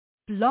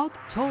Blog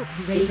Talk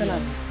Radio. We're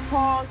going to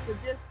pause for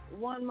just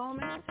one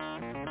moment,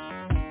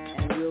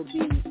 and we'll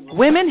be...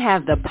 Women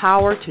have the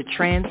power to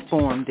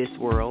transform this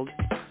world.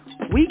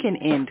 We can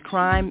end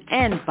crime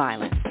and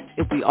violence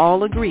if we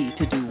all agree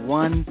to do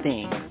one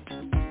thing: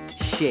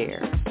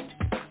 share.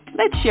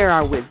 Let's share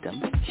our wisdom,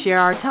 share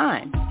our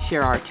time,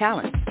 share our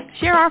talents,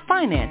 share our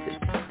finances,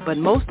 but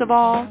most of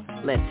all,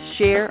 let's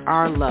share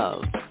our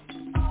love.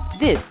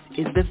 This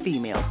is the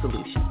Female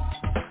Solution.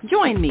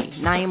 Join me,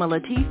 Naima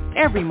Latif,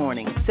 every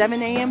morning,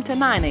 7 a.m. to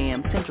 9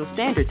 a.m. Central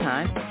Standard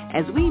Time,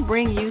 as we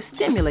bring you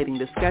stimulating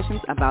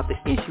discussions about the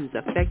issues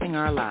affecting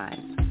our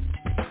lives.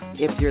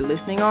 If you're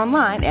listening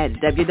online at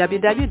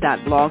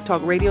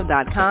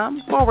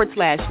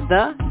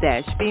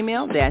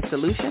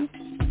www.blogtalkradio.com/the-female-solution,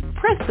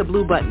 press the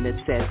blue button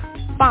that says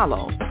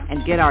follow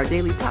and get our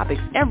daily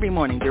topics every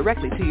morning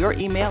directly to your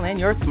email and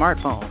your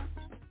smartphone.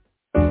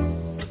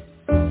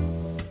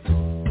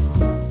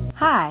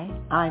 Hi,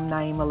 I'm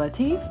Naima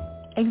Latif,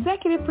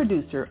 executive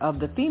producer of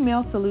the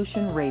Female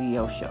Solution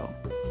radio show.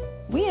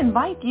 We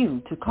invite you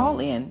to call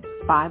in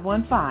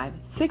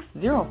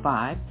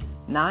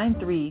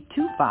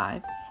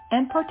 515-605-9325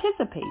 and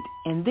participate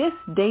in this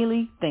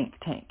daily think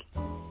tank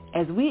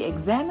as we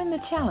examine the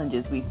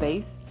challenges we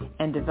face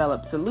and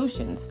develop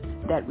solutions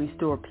that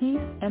restore peace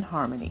and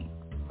harmony.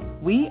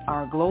 We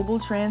are global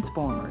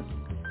transformers,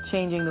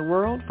 changing the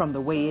world from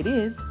the way it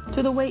is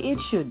to the way it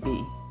should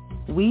be.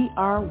 We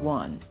are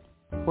one.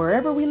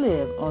 Wherever we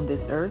live on this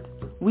earth,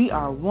 we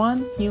are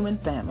one human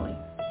family.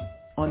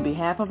 On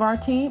behalf of our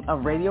team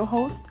of radio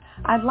hosts,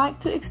 I'd like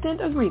to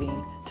extend a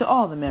greeting to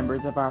all the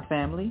members of our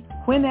family,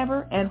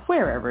 whenever and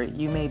wherever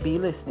you may be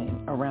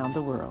listening around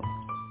the world.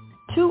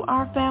 To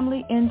our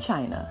family in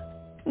China,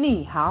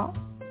 Ni Hao.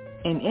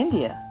 In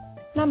India,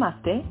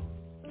 Namaste.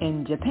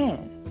 In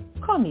Japan,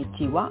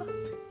 Konnichiwa.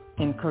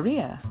 In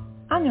Korea,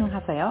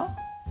 Annyeonghaseyo.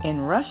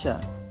 In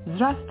Russia,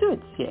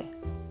 Здравствуйте.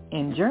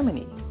 In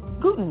Germany,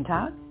 Guten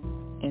Tag.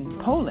 In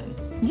Poland,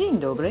 Dzień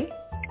dobry.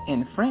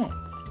 In France,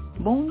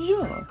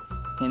 Bonjour.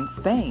 In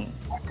Spain,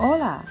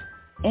 Hola.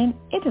 In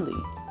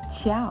Italy,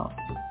 Ciao.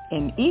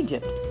 In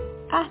Egypt,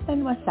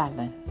 Ahlan wa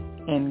sahlan.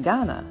 In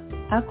Ghana,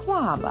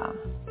 Akwaba.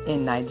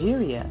 In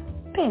Nigeria,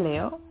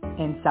 Peleo.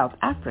 In South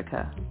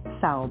Africa,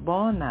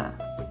 Sawubona.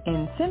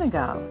 In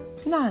Senegal,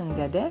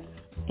 Nangadef.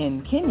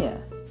 In Kenya,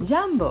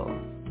 Jambo.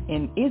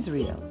 In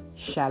Israel,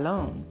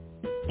 Shalom.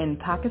 In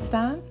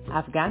Pakistan,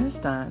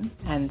 Afghanistan,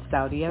 and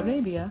Saudi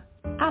Arabia,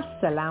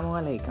 Assalamu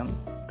alaikum.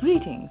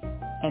 Greetings,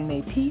 and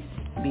may peace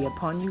be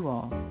upon you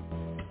all.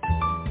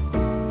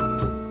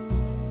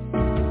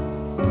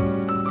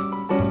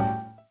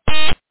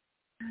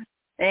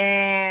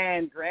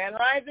 And Grand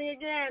Rising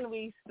again.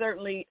 We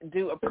certainly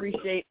do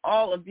appreciate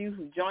all of you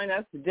who join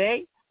us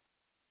today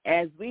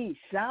as we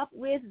shop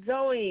with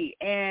Zoe.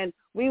 And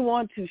we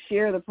want to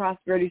share the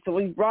prosperity. So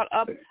we brought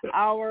up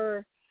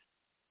our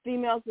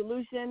Female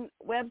Solution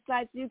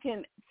website. You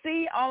can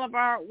see all of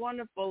our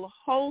wonderful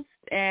hosts.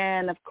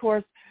 And, of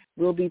course,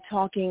 we'll be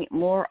talking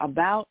more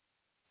about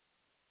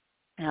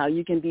how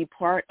you can be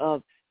part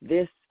of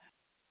this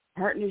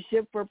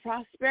partnership for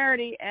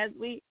prosperity as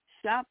we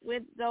shop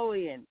with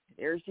Zoe. And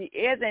there she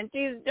is, and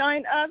she's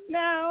joined us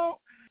now.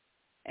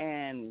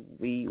 And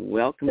we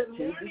welcome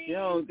to the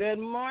show. Good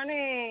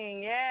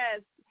morning.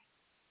 Yes.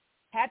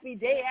 Happy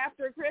day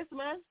after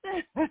Christmas.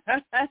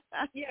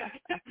 Yeah,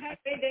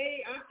 happy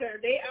day after.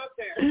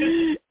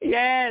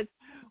 Yes.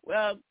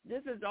 Well,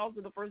 this is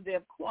also the first day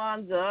of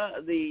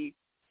Kwanzaa, the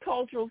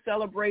cultural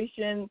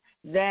celebration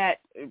that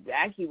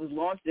actually was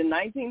launched in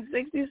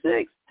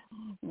 1966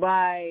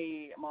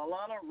 by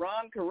Maulana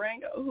Ron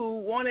Karenga, who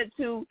wanted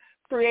to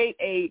create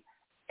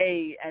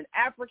an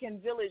African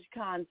village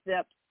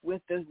concept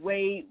with the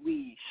way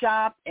we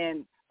shop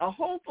and a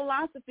whole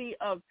philosophy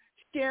of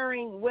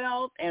sharing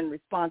wealth and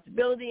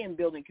responsibility and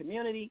building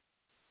community.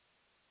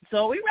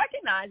 So we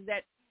recognize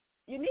that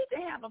you need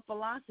to have a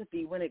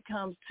philosophy when it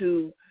comes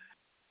to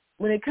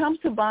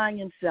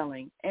buying and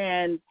selling.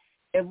 And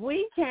if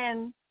we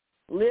can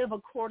live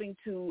according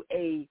to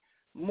a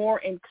more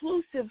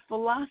inclusive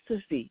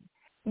philosophy,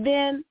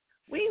 then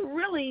we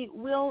really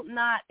will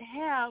not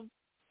have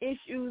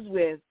issues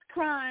with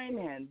crime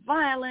and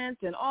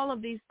violence and all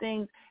of these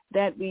things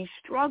that we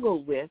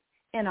struggle with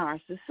in our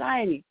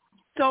society.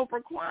 So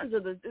for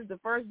Kwanzaa, this is the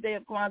first day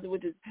of Kwanzaa,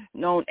 which is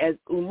known as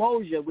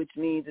Umoja, which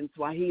means in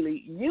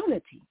Swahili,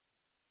 unity.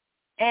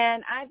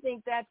 And I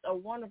think that's a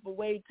wonderful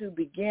way to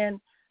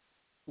begin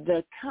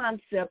the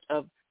concept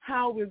of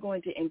how we're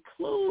going to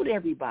include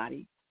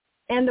everybody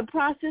in the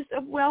process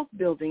of wealth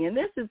building. And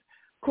this is,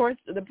 of course,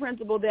 the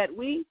principle that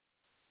we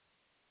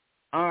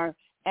are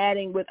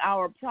adding with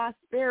our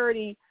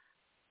Prosperity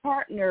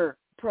Partner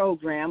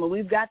Program. And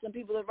we've got some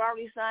people that have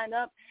already signed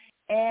up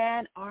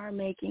and are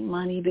making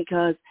money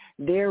because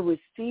they're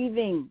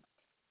receiving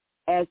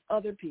as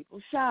other people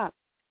shop.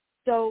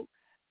 So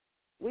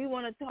we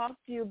want to talk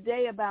to you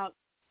today about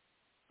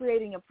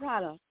creating a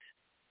product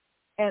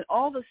and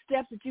all the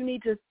steps that you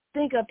need to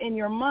think of in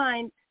your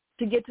mind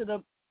to get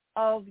to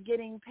of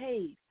getting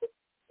paid.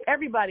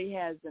 Everybody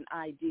has an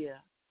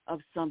idea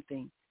of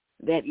something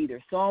that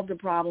either solves a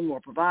problem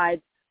or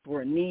provides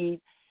for a need.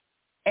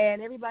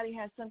 And everybody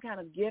has some kind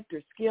of gift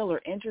or skill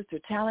or interest or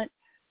talent.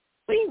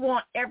 We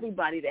want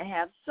everybody to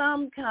have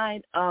some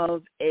kind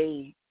of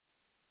a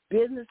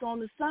business on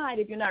the side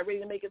if you're not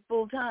ready to make it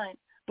full time,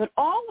 but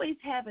always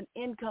have an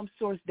income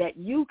source that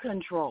you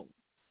control.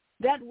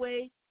 That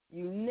way,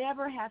 you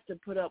never have to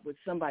put up with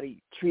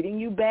somebody treating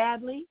you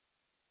badly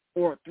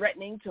or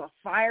threatening to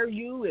fire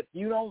you if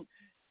you don't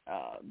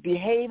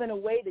behave in a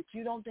way that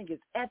you don't think is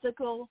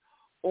ethical,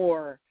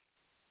 or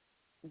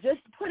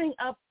just putting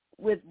up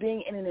with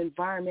being in an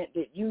environment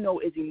that you know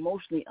is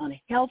emotionally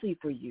unhealthy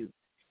for you.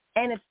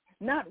 And it's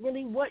not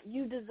really what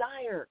you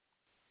desire.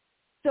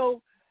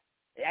 So,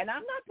 and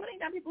I'm not putting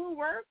down people who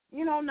work,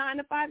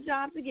 9-to-5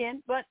 jobs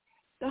again, but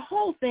the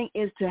whole thing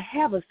is to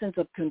have a sense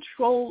of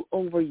control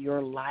over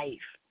your life.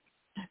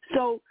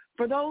 So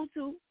for those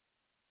who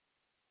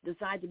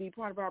decide to be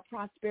part of our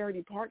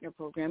Prosperity Partner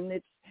Program,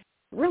 it's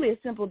really a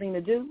simple thing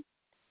to do.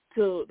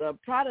 To the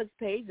products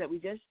page that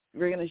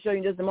we're going to show you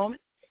in just a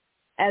moment,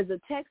 as a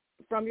text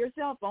from your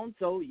cell phone.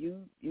 So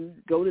you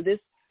go to this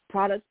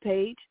products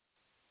page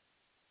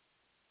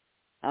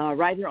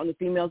right here on the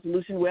Female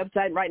Solution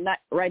website.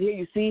 Right here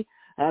you see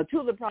two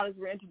of the products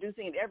we're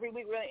introducing, and every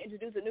week we're going to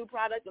introduce a new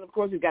product. And, of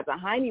course, we've got the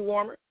Hiney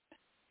Warmer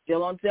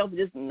still on sale for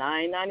just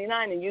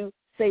 $9.99, and you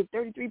save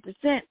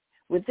 33%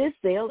 with this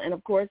sale. And,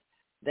 of course,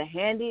 the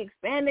Handy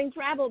Expanding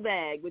Travel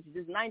Bag, which is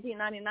just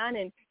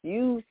 $19.99, and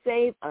you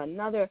save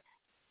another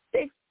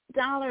 $6,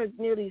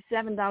 nearly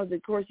 $7.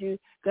 Of course, you're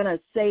going to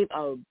save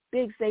a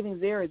big savings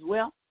there as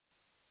well.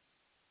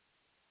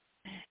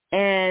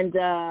 And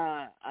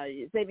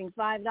you're saving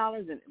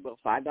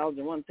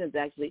 $5.01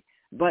 actually.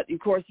 But, of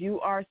course, you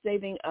are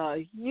saving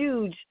a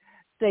huge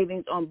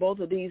savings on both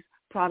of these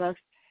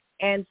products.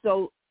 And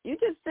so you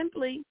just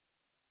simply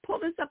pull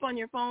this up on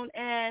your phone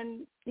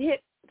and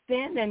hit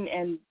send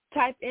and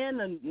type in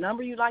the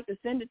number you'd like to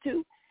send it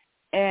to.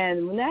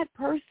 And when that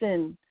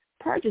person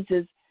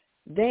purchases,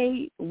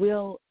 they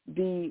will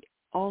be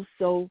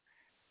also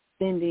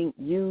sending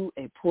you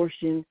a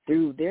portion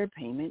through their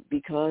payment,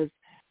 because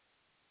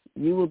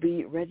you will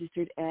be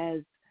registered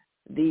as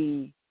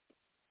the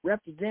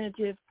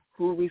representative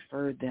who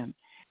referred them.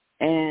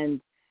 And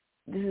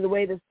this is the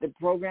way the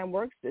program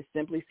works. Just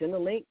simply send a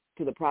link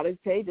to the products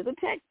page as a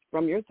text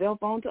from your cell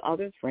phone to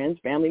others, friends,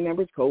 family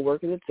members,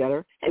 co-workers,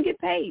 etc., and get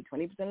paid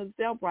 20% of the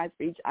sale price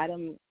for each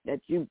item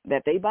that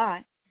they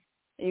buy.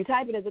 And you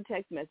type it as a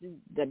text message,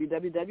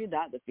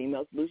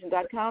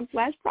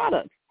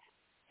 www.thefemalesolution.com/products.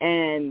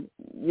 And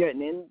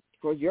then, of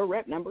course, your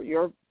rep number,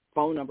 your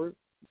phone number,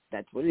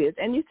 that's what it is.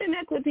 And you send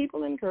that to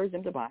people and encourage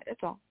them to buy.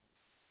 That's all.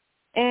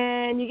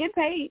 And you get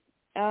paid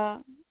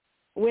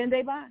when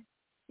they buy.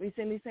 We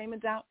send these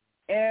payments out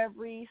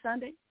every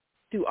Sunday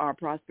to our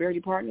prosperity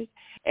partners.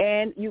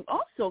 And you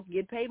also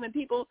get paid when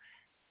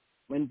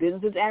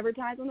businesses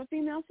advertise on the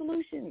Female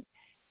Solution.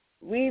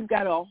 We've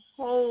got a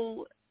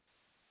whole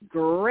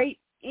great,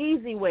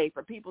 easy way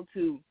for people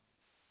to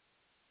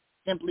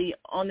simply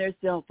on their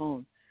cell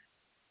phone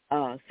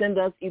send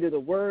us either the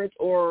words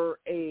or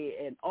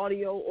an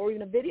audio or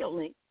even a video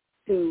link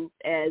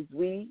as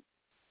we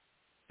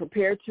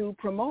prepare to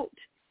promote.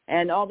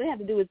 And all they have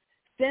to do is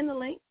send the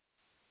link.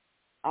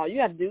 All you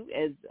have to do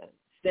is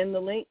send the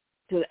link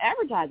to the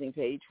advertising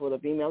page for the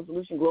Female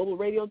Solution Global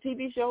Radio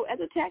TV show as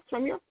a text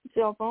from your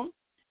cell phone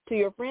to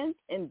your friends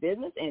in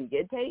business and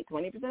get paid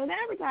 20% of the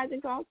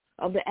advertising cost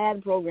of the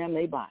ad program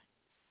they buy.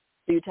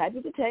 So you type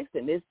in the text,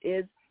 and this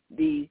is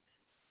the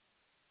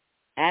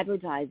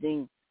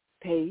advertising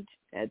page.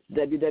 That's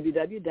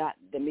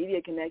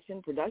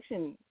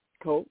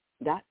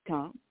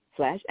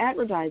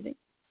www.themediaconnectionproductionco.com/advertising,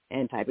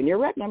 and type in your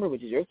rep number,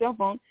 which is your cell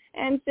phone,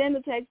 and send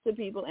the text to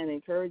people and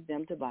encourage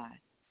them to buy.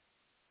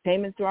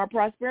 Payments to our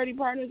prosperity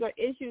partners are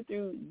issued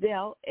through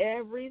Zelle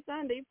every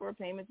Sunday for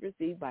payments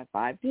received by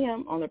 5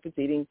 p.m. on the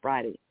preceding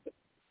Friday.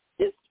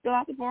 Just fill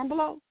out the form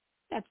below.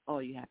 That's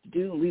all you have to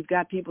do. And we've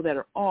got people that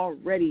are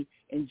already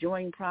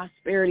enjoying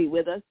prosperity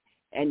with us,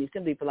 and you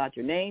simply fill out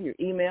your name, your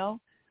email,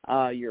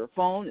 your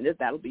phone, and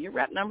that'll be your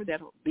rep number.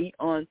 That'll be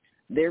on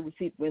their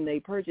receipt when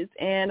they purchase.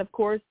 And, of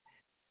course,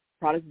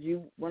 products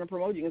you want to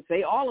promote, you can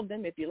say all of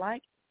them if you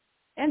like.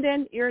 And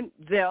then your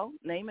Zelle,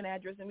 name and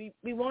address. And we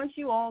want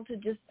you all to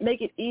just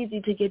make it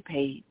easy to get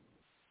paid.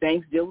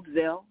 Banks deal with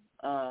Zelle,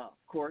 of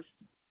course,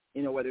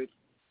 whether it's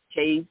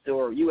Chase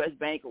or U.S.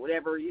 Bank or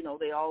whatever,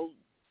 they all,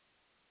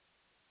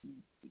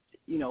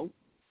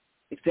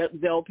 accept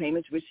Zelle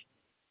payments, which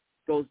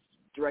goes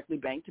directly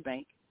bank to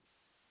bank.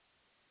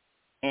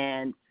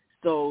 And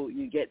so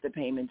you get the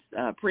payments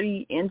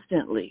pretty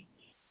instantly.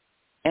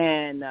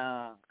 And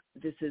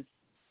this is,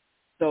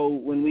 so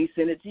when we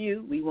send it to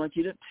you, we want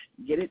you to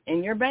get it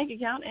in your bank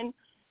account, and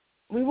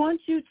we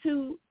want you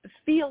to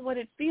feel what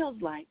it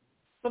feels like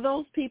for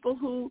those people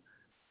who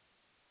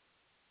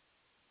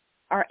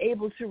are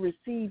able to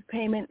receive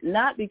payment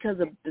not because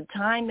of the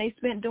time they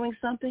spent doing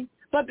something,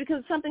 but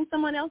because something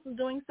someone else is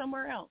doing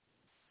somewhere else,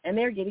 and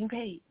they're getting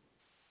paid.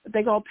 What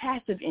they call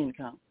passive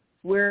income,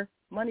 where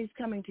money's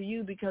coming to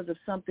you because of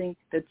something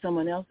that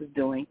someone else is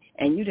doing,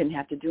 and you didn't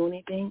have to do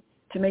anything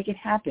to make it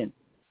happen.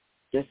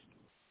 Just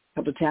a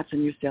couple of taps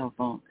on your cell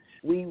phone.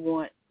 We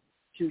want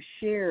to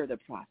share the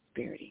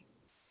prosperity.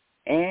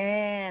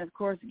 And, of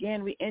course,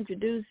 again, we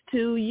introduce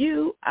to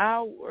you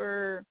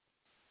our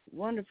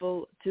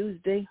wonderful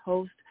Tuesday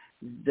host,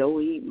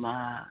 Zoe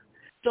Ma.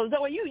 So,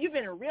 Zoe, you've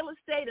been in real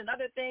estate and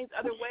other things,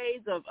 other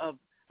ways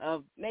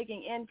of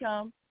making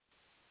income.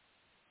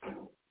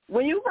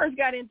 When you first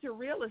got into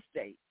real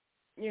estate,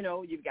 you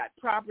know, you've got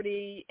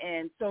property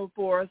and so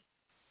forth.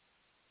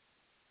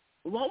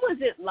 What was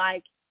it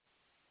like,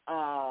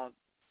 I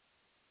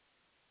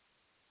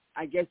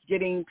guess,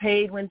 getting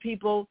paid when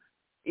people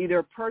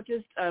either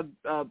purchased a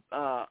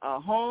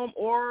home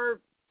or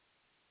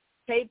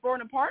paid for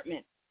an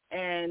apartment,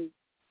 and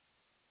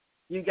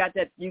you got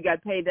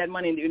paid that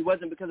money, and it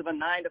wasn't because of a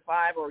 9 to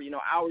 5 or, you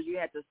know, hours you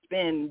had to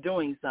spend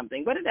doing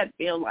something? What did that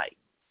feel like?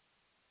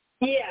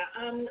 Yeah,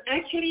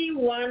 actually,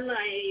 when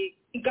I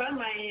got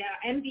my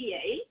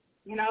MBA,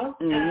 you know,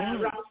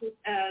 around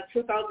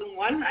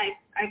 2001, I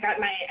got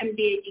my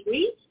MBA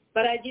degree,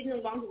 but I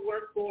didn't want to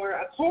work for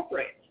a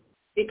corporate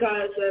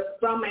because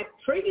from my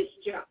previous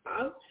job,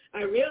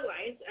 I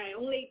realized I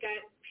only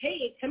got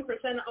paid 10%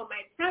 of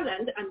my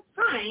talent and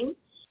time,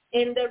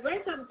 and the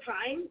rest of the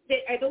time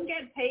I don't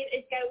get paid,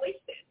 it got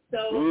wasted.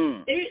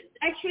 So there's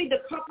actually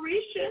the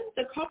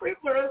corporate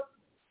world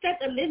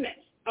set a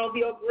limit of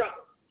your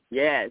growth.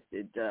 Yes,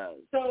 it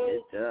does. So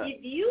it does.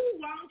 If you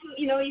want to,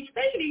 you know,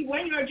 especially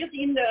when you're just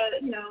in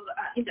the, you know,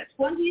 in the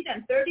 20s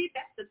and 30s,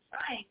 that's the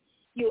time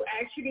you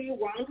actually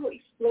want to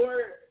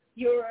explore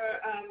your,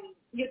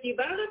 you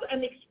develop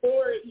and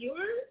explore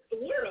your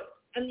world,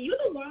 and you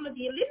don't want to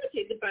be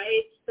limited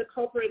by the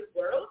corporate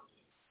world.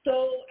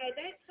 So at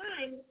that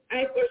time,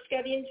 I first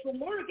got into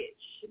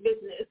mortgage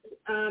business.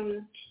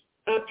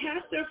 A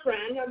pastor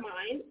friend of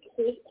mine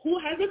who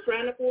has a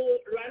friend who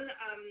run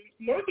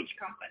mortgage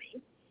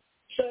company.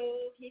 So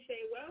he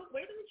said, well,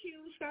 why don't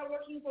you start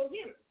working for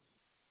him?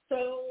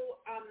 So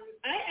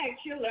I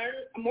actually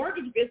learned a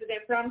mortgage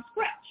business from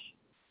scratch.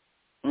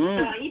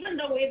 Even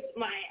though with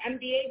my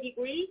MBA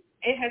degree,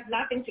 it has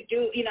nothing to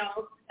do, you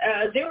know,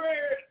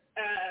 zero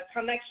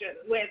connection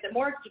with the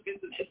mortgage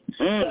business.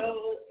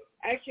 So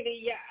actually,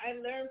 yeah, I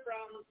learned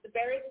from the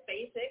very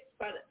basics,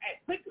 but I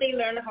quickly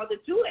learned how to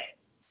do it.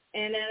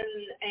 And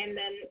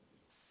then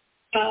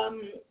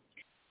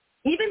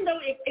even though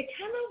it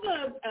kind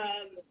of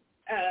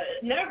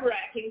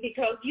nerve-wracking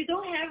because you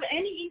don't have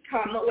any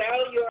income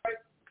while you're,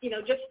 you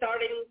know, just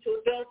starting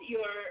to build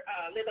your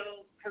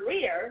little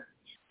career.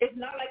 It's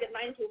not like a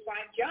 9 to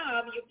 5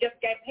 job. You just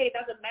get paid.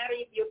 Doesn't matter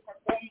if you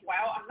perform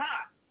well or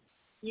not.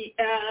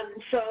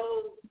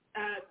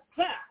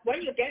 But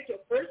when you get your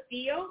first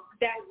deal,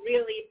 that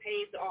really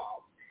pays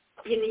off.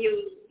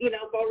 You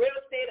know, for real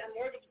estate and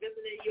mortgage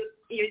business,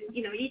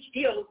 you know, each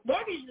deal,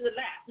 mortgage is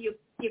less. You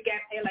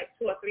get paid like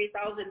 $2,000 or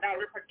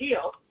 $3,000 per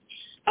deal.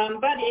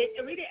 But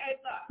it really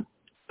adds up.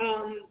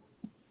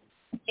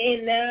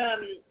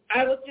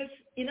 I was just,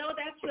 you know,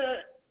 that's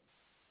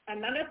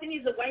another thing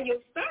is that when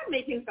you start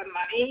making some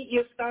money,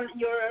 you start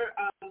your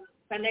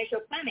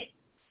financial planning.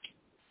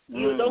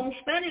 You don't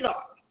spend it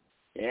all.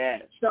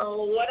 Yes.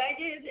 So what I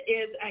did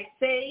is I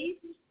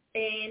saved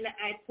and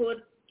I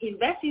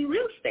invest in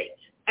real estate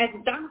as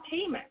down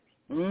payment.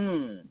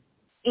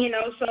 You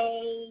know,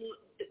 so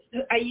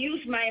I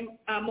use my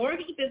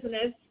mortgage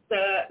business,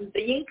 the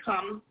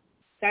income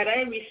that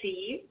I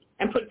received,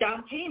 and put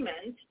down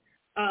payment.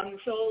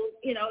 So,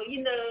 you know,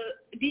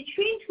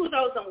 between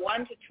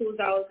 2001 to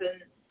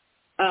 2007,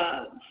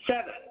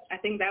 I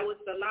think that was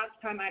the last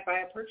time I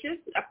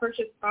purchased. I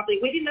purchased probably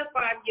within the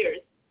 5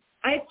 years.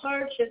 I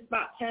purchased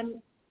about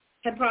 10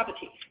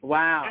 properties.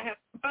 Wow. I have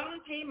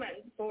down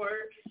payment for,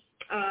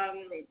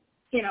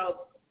 you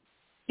know,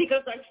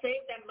 because I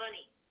saved that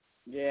money.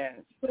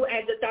 Yes.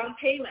 As a down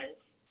payment,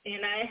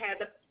 and I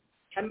had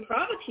 10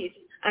 properties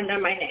under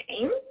my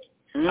name.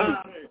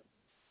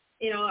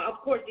 You know,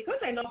 of course,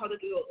 because I know how to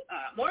do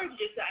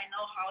mortgages, I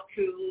know how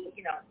to,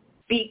 you know,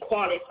 be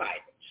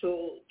qualified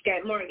to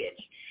get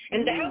mortgage.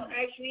 And that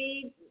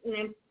actually, you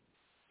know,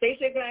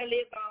 basically I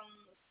live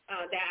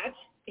on that.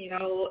 You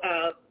know,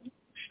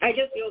 I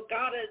just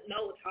God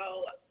knows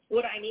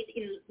what I need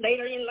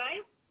later in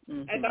life.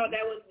 I thought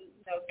that was,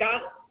 you know,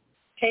 God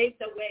paved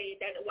the way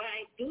that when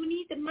I do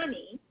need the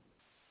money,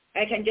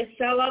 I can just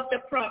sell off the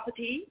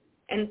property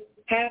and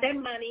have that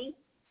money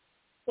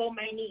for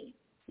my needs.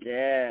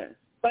 Yes.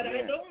 But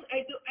I do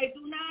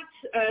not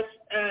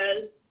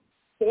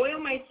spoil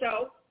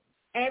myself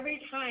every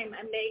time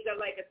I make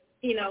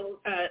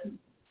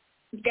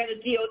get a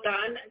deal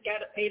done and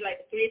get paid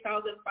like $3,000,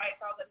 $5,000.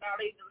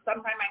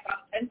 Sometimes I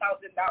got $10,000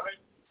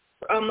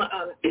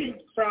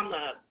 from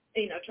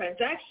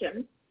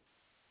transaction.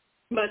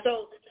 But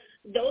so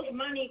those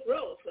money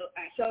grows.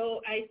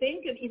 So I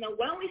think, you know,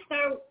 when we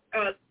start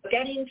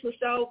getting to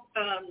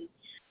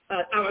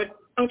our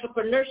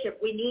entrepreneurship,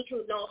 we need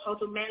to know how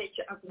to manage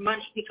our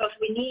money, because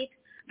we need,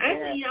 as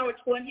in our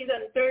 20s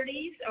and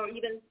 30s or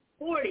even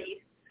 40s,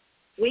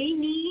 we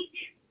need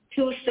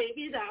to save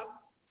it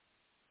up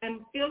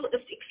and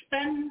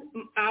expand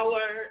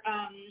our,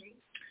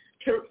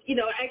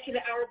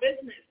 actually our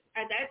business.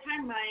 At that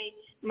time,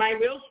 my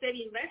real estate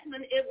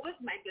investment, it was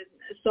my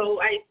business.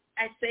 So I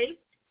saved,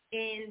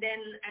 and then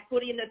I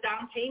put in the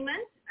down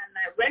payment, and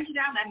I rented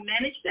out, I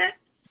managed that.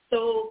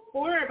 So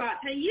for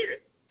about 10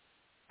 years,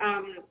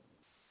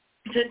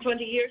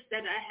 20 years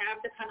that I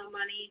have the kind of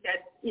money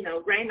that,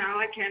 right now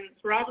I can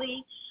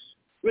probably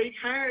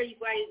retire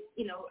if I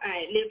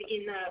live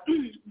in a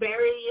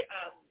very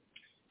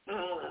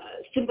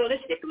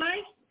simplistic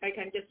life. I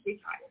can just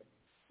retire.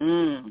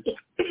 Mm.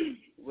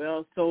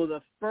 Well, so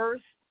the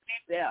first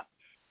step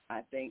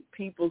I think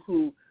people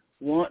who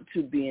want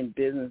to be in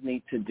business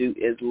need to do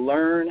is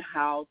learn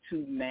how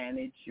to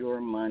manage your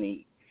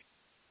money.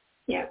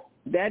 Yeah.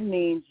 That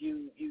means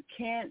you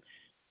can't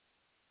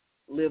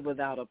live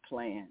without a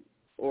plan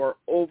or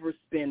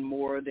overspend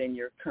more than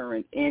your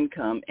current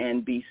income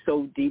and be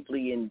so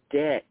deeply in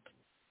debt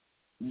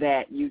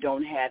that you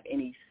don't have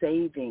any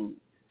savings.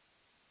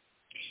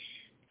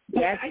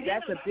 That's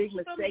a big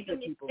mistake that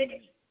people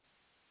make.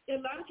 A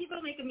lot of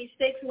people make a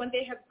mistake when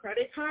they have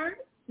credit card.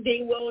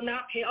 They will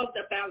not pay off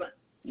the balance.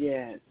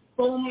 Yes.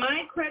 So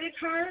my credit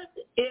card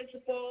is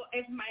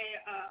my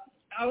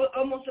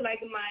almost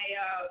like my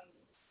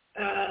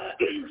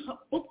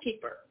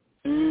bookkeeper,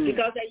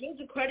 because I use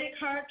a credit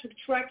card to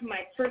track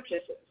my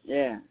purchases.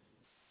 Yeah.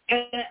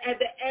 And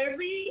at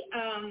every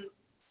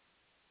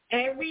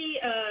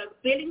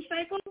billing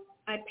cycle,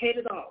 I paid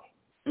it off.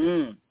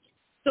 Mm.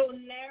 So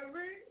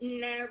never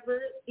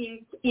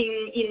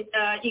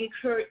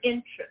incur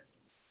interest.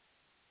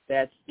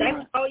 That's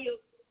all you.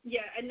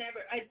 Yeah,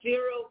 I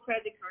zero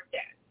credit card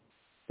debt.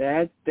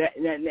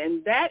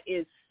 And that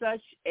is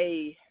such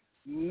a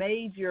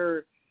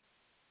major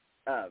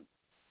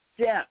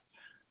step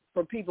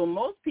for people.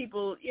 Most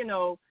people,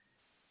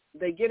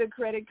 they get a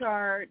credit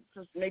card,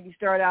 maybe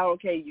start out,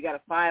 okay, you got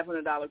a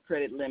 $500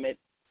 credit limit.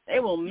 They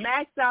will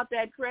max out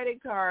that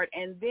credit card,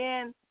 and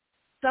then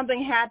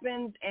something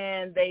happens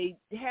and they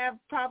have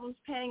problems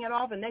paying it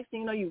off, and next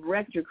thing you know, you've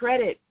wrecked your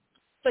credit.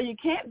 So you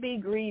can't be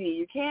greedy.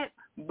 You can't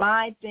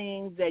buy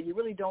things that you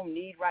really don't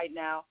need right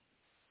now.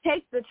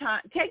 Take the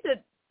time, take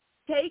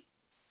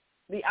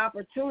the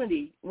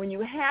opportunity when you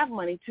have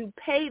money to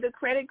pay the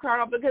credit card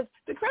off, because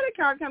the credit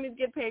card companies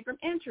get paid from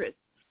interest,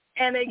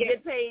 and they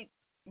get paid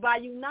by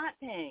you not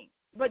paying.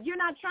 But you're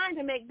not trying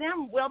to make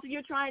them wealthy.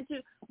 You're trying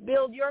to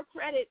build your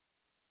credit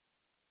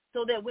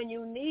so that when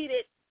you need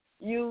it,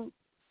 you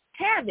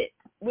have it.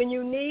 When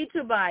you need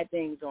to buy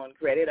things on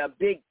credit, a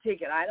big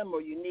ticket item,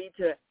 or you need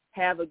to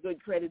have a good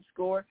credit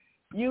score,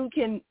 you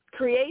can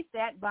create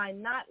that by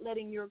not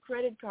letting your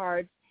credit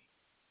cards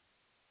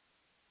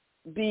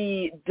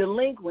be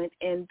delinquent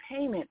in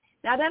payment.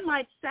 Now, that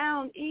might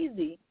sound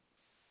easy,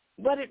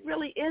 but it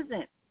really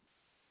isn't.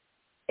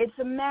 It's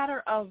a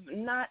matter of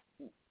not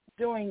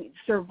doing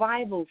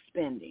survival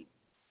spending,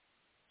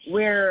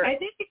 where I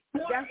think it's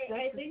more,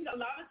 I think a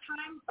lot of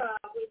times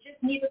we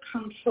just need to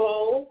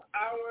control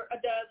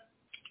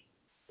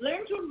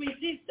learn to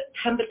resist the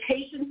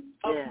temptation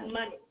of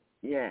money.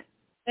 Yeah.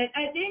 And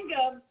I think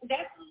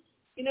that's,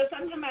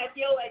 sometimes I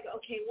feel like,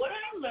 okay, what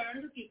I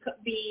learned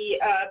being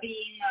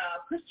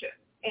Christian,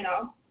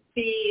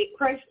 be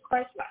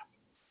Christ-like,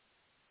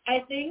 I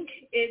think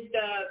is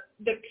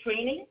the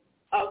training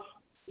of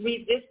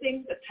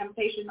resisting the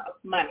temptation of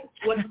money,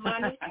 what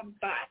money can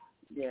buy.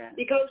 Yeah.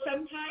 Because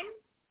sometimes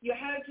you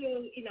have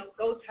to,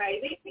 go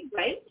tithing,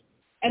 right?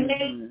 And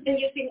then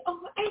you think, oh,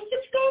 I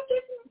just got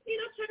this,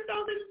 $10,000,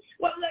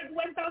 like $1,000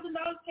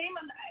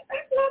 payment.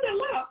 That's not a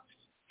lot.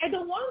 I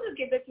don't want to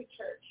give it to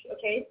church,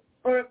 okay,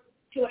 or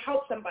to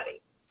help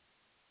somebody.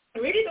 I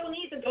really don't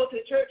need to go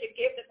to church and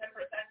give the 10%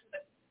 to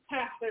the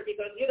pastor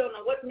because you don't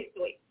know what he's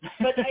doing.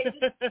 But I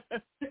just,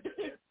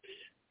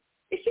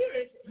 it's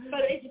serious,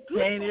 but it's good.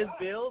 Paying his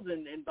bills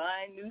and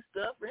buying new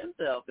stuff for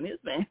himself and his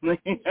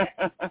family.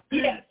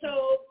 Yeah.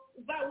 So,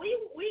 but we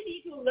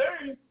need to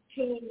learn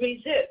to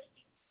resist.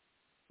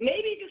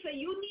 Maybe to say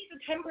you need the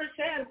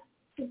 10%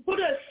 to put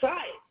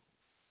aside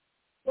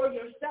for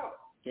yourself.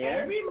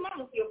 Yeah. Every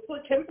month you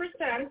put 10%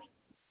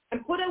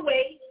 and put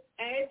away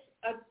as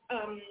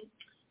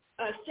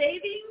a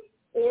saving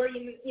or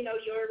in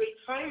your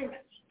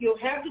retirement. You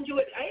have to do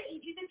it. I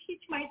even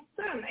teach my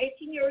son,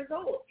 18 years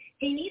old.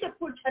 He needs to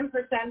put 10%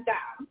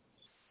 down,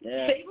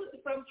 save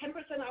from 10%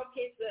 of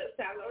his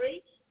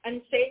salary,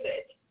 and save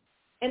it.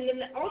 And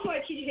then also I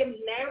teach him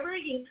never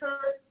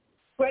incur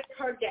credit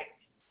card debt.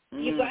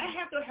 If I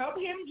have to help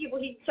him,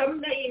 if he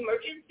someday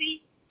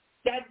emergency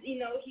that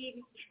he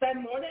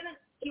spend more than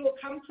he will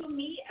come to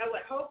me. I will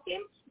help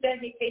him. Then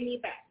he pay me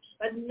back.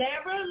 But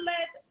never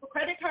let a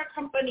credit card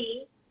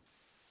company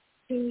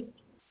to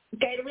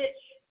get rich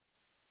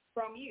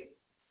from you.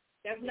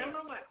 That's number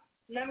one.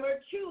 Number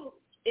two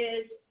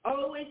is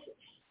always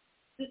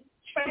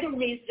try to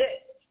resist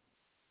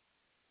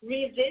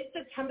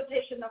the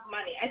temptation of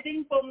money. I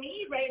think for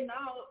me right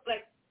now,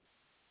 like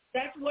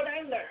that's what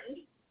I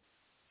learned.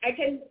 I'd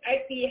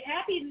be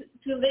happy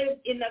to live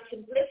in a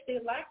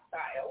simplistic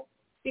lifestyle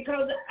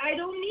because I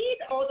don't need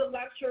all the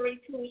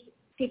luxury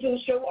to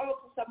show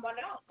off to someone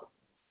else.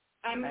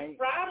 I'm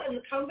proud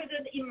and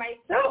confident in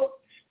myself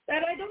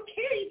that I don't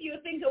care if you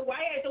think why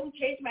I don't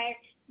change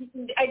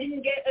I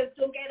didn't get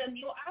a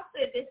new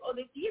outfit this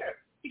year,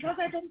 because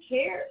I don't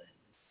care.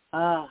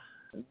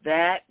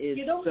 That is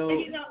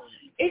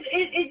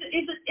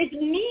it's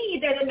me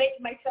that makes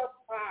myself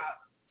proud,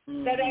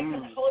 that I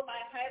can hold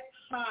my head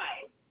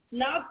high,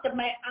 not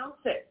my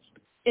outfit.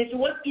 It's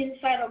what's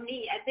inside of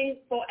me. I think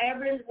for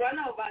every one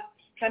of us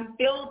can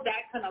build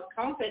that kind of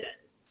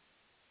confidence.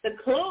 The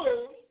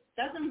clothes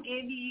doesn't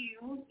give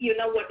you,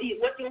 what you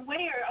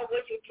wear or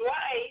what you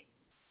drive,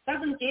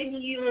 doesn't give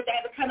you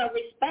that kind of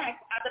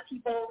respect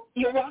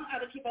you want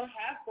other people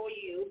have for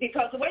you.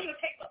 Because when you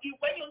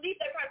leave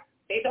that car,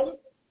 they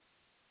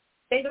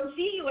don't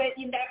see you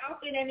in that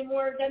outfit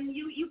anymore. Then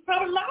you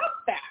probably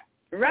lost that.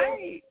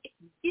 Right. So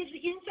it's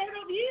inside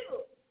of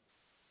you.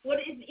 What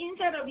is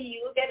inside of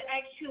you that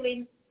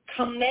actually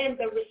commands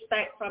the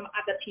respect from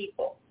other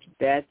people.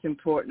 That's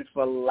important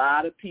for a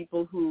lot of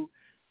people who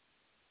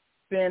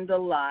spend a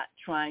lot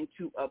trying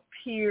to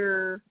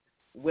appear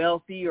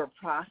wealthy or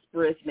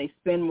prosperous, and they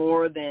spend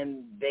more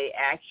than they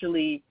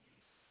actually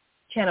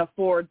can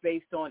afford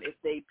based on if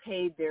they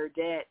paid their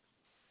debt,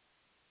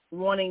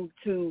 wanting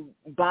to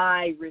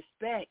buy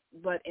respect.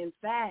 But in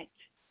fact,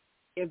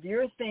 if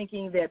you're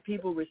thinking that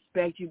people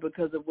respect you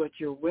because of what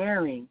you're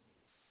wearing,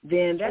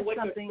 then that's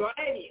something,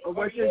 or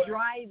what you're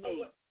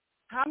driving.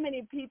 How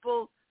many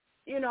people,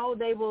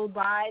 they will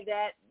buy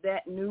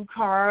that new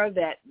car,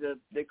 that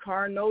the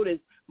car note is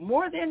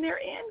more than their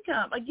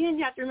income. Again,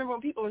 you have to remember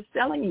when people are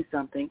selling you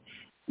something,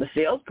 the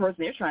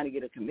salesperson, they're trying to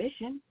get a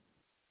commission.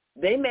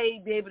 They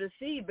may be able to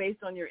see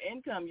based on your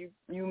income,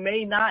 you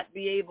may not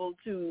be able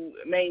to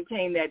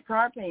maintain that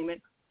car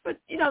payment, but,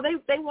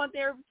 they want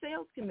their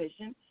sales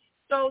commission.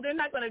 So they're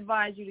not going to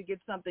advise you to get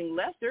something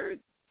lesser.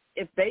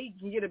 If they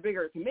can get a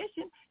bigger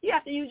commission, you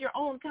have to use your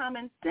own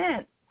common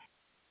sense.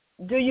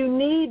 Do you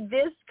need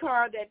this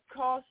car that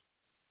costs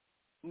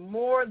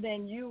more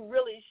than you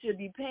really should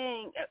be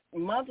paying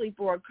monthly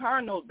for a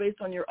car note based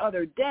on your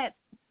other debts?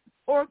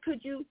 Or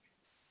could you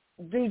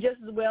do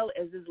just as well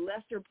as this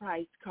lesser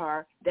priced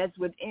car that's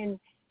within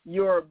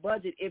your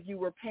budget if you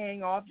were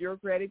paying off your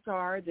credit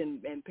cards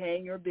and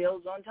paying your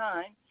bills on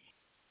time?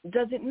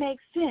 Does it make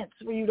sense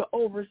for you to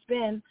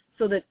overspend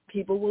so that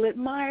people will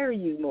admire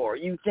you more,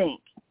 you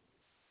think?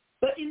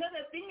 But the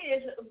thing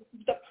is,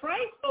 the price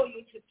for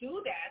you to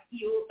do that,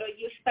 you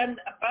spend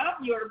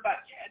above your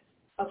budget,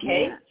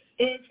 okay? Yeah.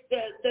 It's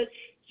the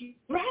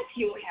stress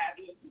you have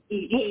in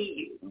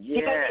you. Yeah.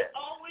 Because you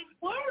always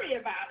worry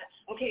about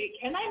it. Okay,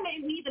 can I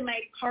meet my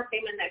car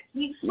payment next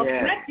week? Or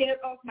can I pay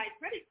off my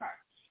credit card?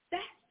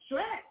 That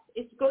stress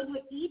is going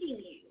to eating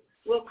you,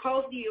 will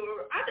cause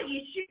you other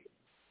issues.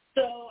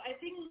 So I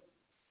think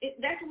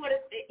that's what,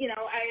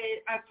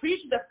 I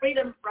preach the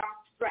freedom from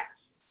stress.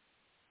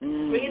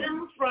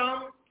 Freedom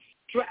from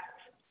stress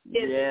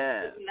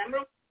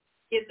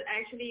is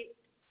actually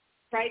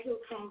try to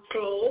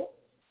control.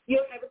 You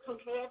have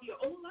control of your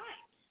own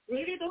life.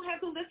 Really don't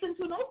have to listen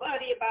to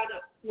nobody about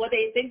what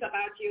they think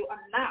about you or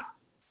not.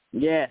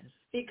 Yes.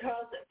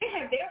 Because they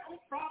have their own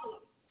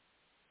problems.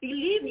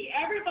 Believe me,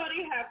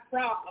 everybody has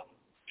problems.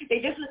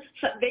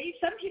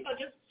 Some people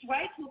just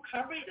try to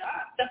cover it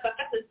up. That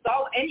doesn't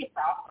solve any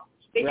problem.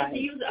 They just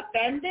use a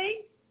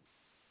Band-Aid.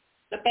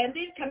 The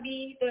Band-Aid can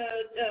be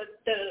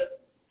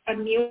a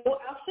new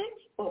outfit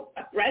or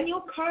a brand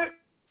new car.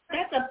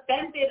 That's a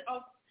Band-Aid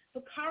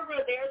to cover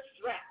their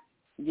stress.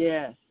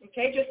 Yes.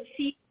 Okay, just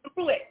see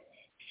through it.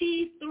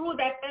 See through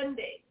that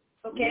Band-Aid.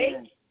 Okay?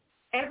 Yes.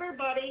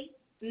 Everybody,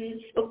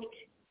 and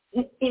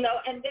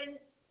then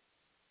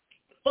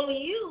for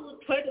you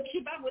try to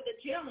keep up with the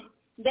gym,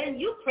 then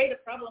you create a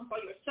problem for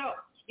yourself.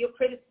 You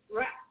create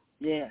stress.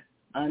 Yeah.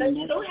 Then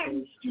you don't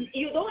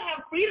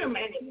have freedom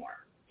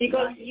anymore.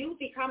 Because you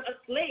become a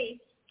slave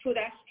to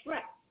that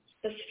stress.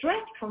 The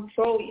stress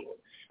controls you.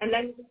 And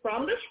then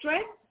from the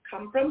stress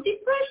come from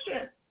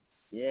depression.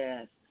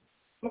 Yes.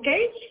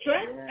 Okay?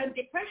 Stress and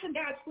depression, they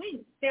are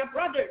twins. They are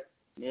brothers.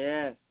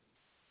 Yes.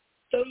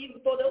 So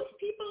for those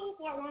people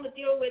who want to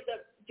deal with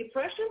the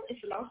depression, it's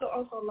also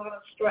a lot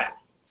of stress.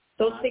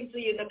 Those things,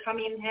 come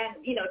in hand.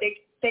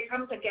 They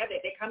come together.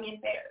 They come in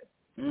pairs.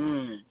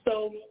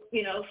 So,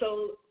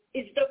 so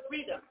it's the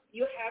freedom.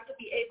 You have to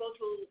be able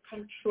to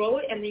control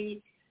it, and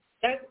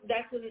that's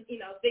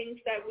things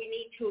that we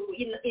need to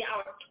in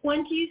our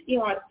 20s, in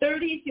our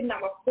 30s, in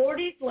our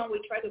 40s, when we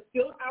try to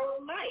build our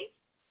life,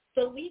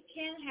 so we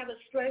can have a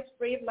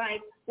stress-free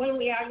life. When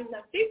we are in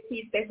the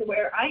 50s, that's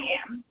where I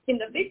am. In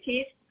the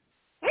 50s,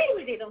 I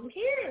really don't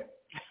care.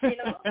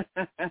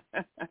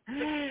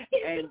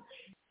 And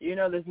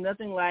there's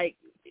nothing like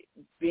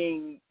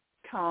being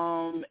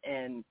calm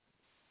and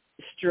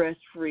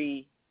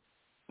stress-free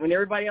when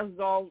everybody else is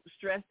all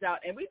stressed out.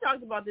 And we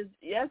talked about this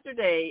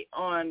yesterday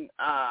on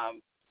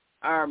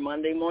our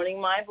Monday Morning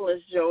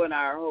Mindfulness show, and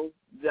our host,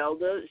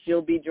 Zelda,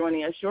 she'll be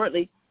joining us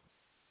shortly.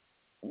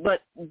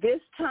 But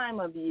this time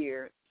of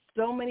year,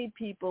 so many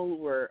people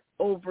were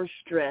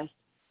overstressed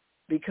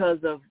because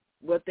of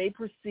what they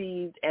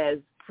perceived as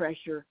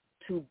pressure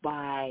to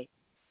buy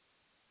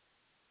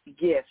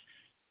gifts.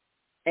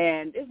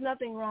 And there's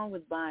nothing wrong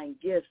with buying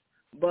gifts,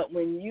 but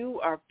when you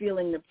are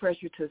feeling the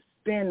pressure to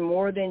spend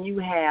more than you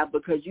have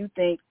because you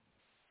think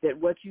that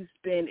what you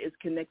spend is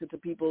connected to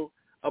people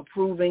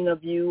approving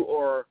of you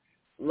or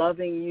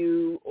loving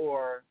you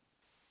or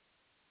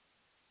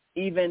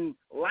even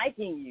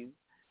liking you,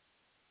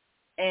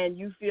 and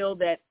you feel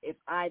that if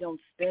I don't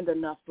spend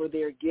enough for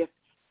their gift,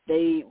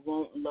 they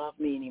won't love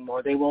me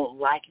anymore, they won't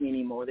like me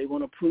anymore, they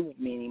won't approve of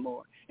me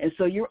anymore. And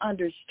so you're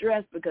under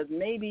stress because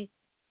maybe,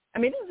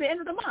 this is the end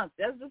of the month.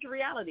 That's just the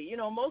reality. You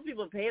know, most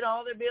people have paid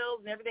all their bills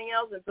and everything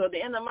else, and so at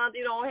the end of the month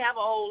you don't have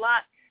a whole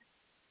lot.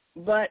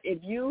 But if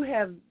you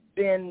have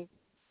been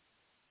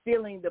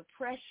feeling the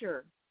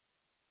pressure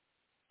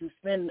to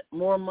spend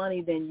more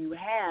money than you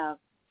have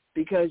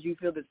because you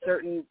feel that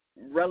certain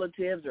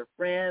relatives or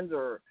friends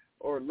or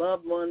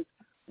loved ones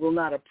will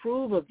not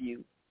approve of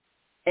you,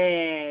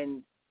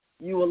 and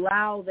you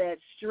allow that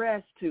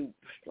stress to,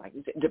 like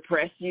you said,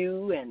 depress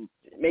you and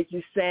make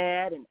you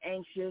sad and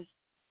anxious,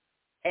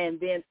 and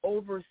then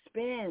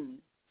overspend.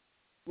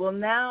 Well,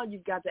 now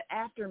you've got the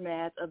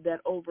aftermath of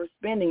that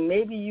overspending.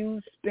 Maybe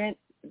you spent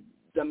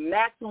the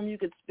maximum you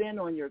could spend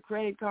on your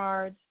credit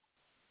cards,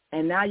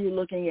 and now you're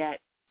looking at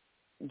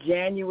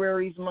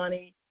January's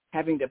money,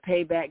 having to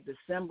pay back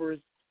December's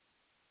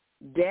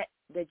debt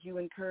that you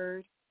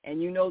incurred,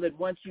 and you know that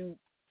once you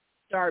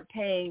start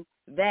paying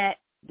that,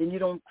 then you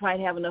don't quite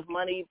have enough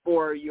money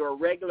for your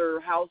regular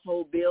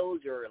household bills,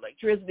 your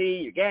electricity,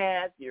 your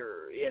gas,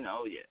 your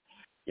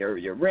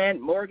rent,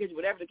 mortgage,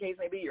 whatever the case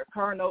may be, your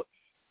car note.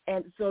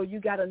 And so you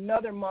got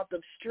another month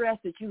of stress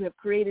that you have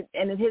created,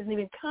 and it hasn't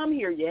even come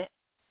here yet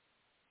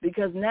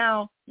because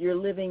now you're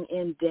living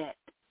in debt.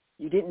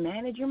 You didn't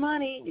manage your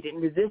money. You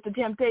didn't resist the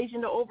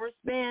temptation to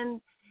overspend.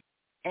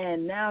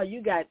 And now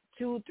you got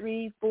 2,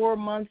 3, 4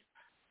 months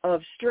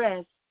of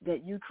stress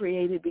that you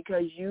created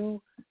because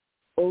you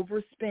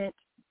overspent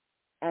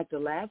at the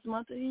last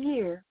month of the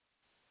year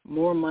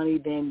more money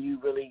than you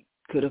really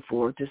could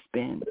afford to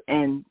spend.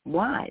 And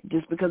why?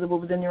 Just because of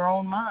what was in your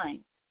own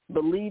mind,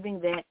 believing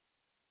that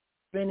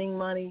spending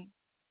money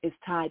is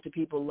tied to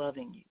people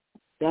loving you.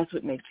 That's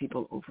what makes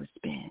people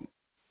overspend.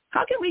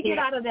 How can we get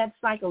out of that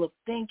cycle of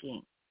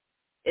thinking?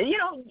 You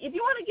know, if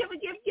you want to give a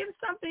gift, give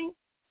something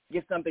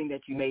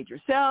that you made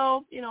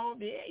yourself,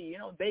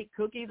 bake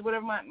cookies,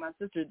 whatever. My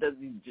sister does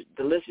these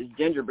delicious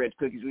gingerbread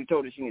cookies. We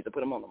told her she needs to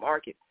put them on the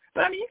market.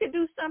 But, you could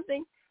do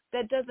something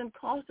that doesn't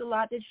cost a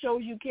lot, that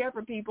shows you care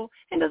for people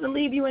and doesn't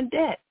leave you in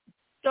debt.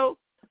 So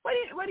what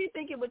do you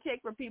think it would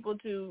take for people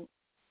to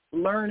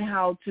learn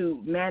how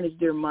to manage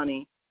their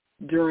money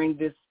during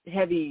this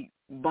heavy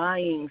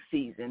buying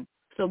season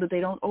so that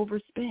they don't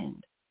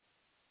overspend?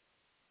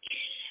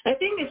 I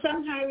think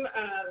sometimes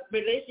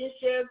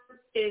relationship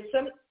is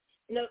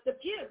the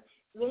gifts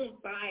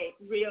won't buy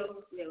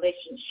real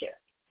relationship.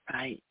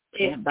 Right.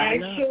 It's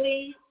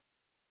actually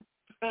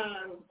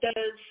the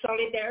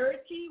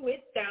solidarity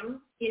with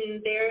them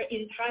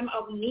in time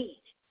of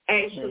need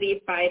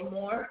actually buy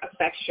more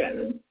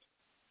affection,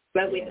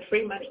 but with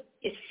free money.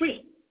 It's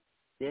free.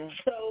 Yeah.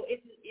 So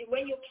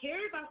when you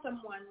care about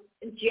someone,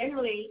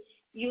 generally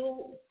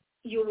you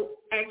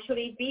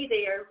actually be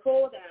there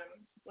for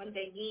them when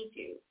they need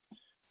you.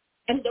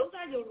 And those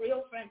are your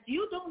real friends.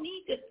 You don't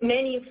need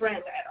many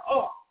friends at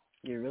all.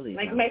 You really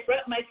like don't.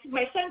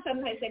 My son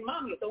sometimes say,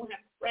 "Mom, you don't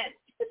have friends."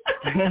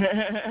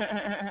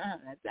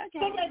 That's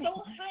okay. But I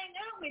don't hang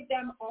out with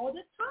them all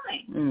the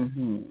time.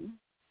 Mm-hmm.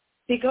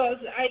 Because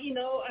I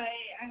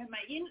have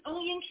my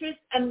own interest,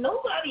 and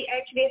nobody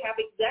actually have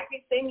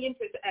exactly the same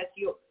interest as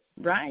you.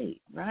 Right.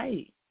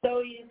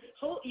 So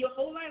your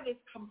whole life is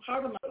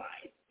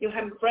compartmentalized. You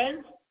have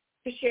friends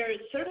to share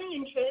certain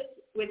interests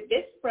with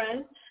this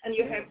friend, and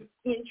you have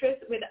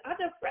interest with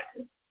other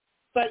friends.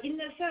 But in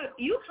the sense,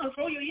 you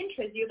control your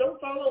interest. You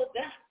don't follow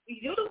them.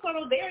 You don't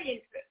follow their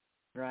interest.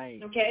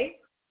 Right. Okay?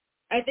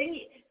 I think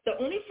the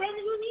only friend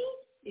you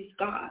need is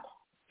God.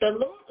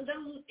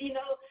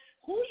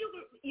 Who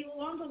you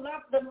want to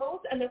love the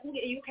most and who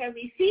you can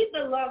receive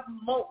the love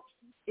most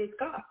is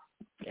God.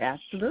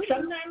 Absolutely.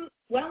 Sometimes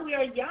when we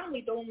are young,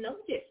 we don't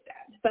notice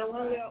that. But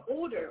when we are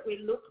older, we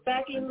look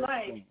back in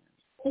life,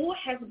 who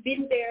has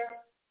been there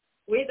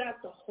with us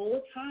the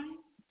whole time,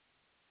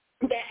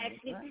 that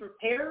actually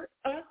prepare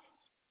us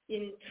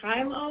in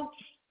time of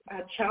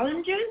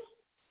challenges.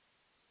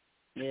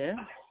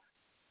 Yeah.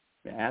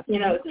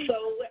 Absolutely. So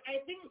I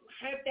think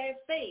have that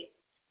faith.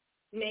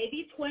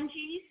 Maybe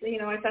 20s.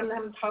 I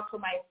sometimes talk to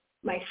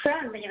my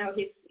son.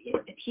 He's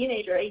a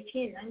teenager,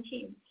 18,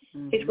 19.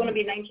 Mm-hmm. He's going to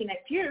be 19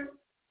 next year.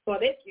 For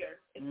this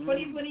year, it's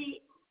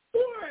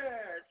 2024.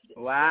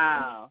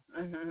 Wow.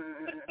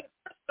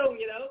 So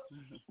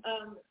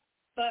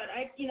but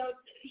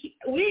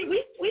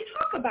we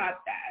talk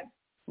about that.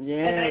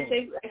 Yeah. And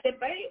I said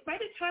by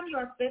the time you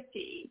are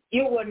 50,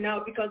 you will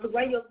know, because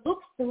when you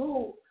look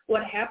through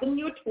what happened in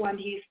your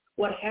 20s,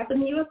 what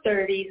happened in your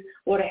 30s,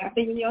 what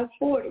happened in your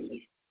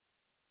 40s,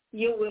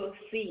 you will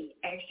see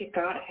actually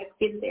God has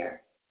been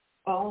there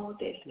all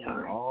this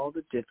time. All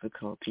the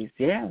difficulties,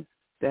 yes.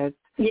 I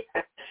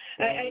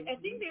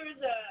think there is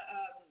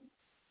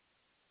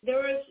there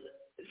was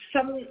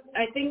some,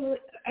 I think,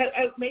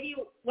 maybe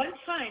one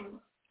time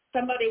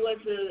somebody was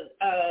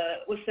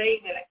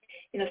saying that,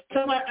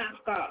 someone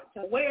asked God,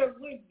 so where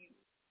were you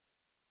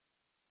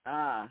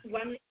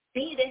when you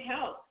needed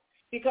help?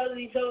 Because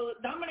so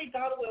normally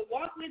God will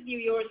walk with you.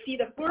 You will see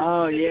the first.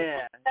 Oh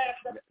yeah,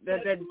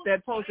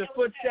 that post of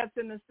footsteps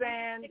in the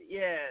sand.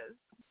 Yes.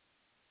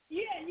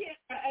 Yeah.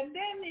 And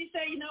then they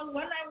say,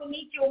 when I will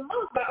need you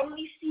most, but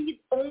only see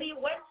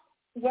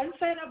one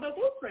side of the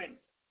blueprint.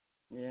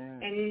 Yeah.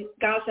 And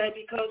God said,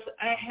 because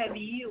I have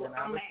you and on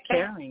I was my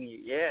carrying you.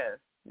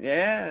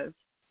 Yes.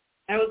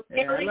 I was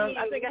carrying you.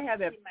 I think I have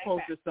that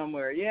poster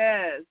somewhere.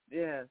 Yes.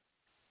 Yeah.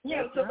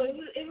 That's So right.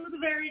 it was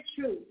very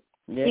true.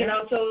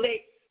 Yeah. So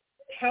they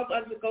help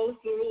us go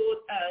through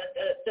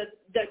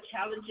the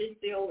challenges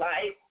in your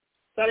life.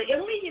 But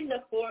only in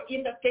the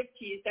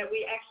 50s that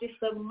we actually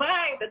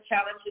survived the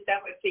challenges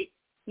that we see.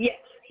 Yes,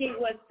 he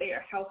was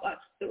there, help us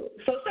through.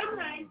 So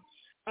sometimes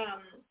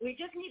we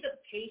just need the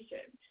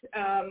patience.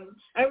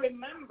 I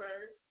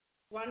remember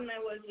when I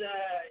was,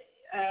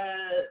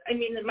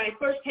 my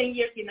first 10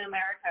 years in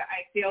America,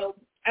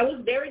 I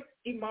was very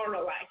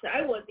demoralized.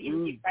 I was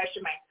in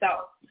depression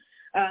myself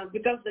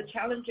because the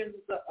challenges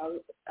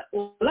were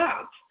a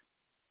lot.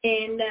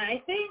 And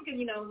I think,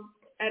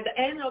 at the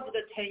end of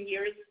the 10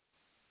 years,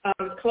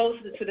 close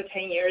to the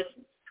 10 years,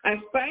 I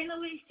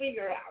finally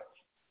figured out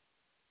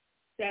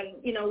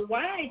that,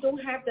 why I don't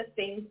have the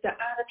things that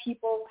other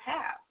people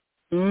have.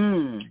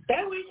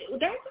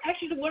 That's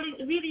actually what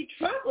really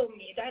troubled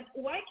me, that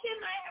why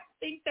can't I have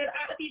things that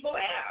other people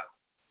have?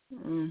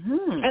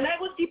 Mm-hmm. And I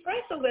was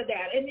depressed over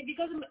that, and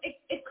because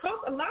it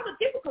caused a lot of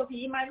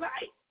difficulty in my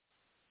life.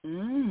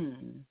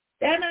 Then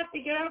I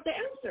figured out the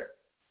answer.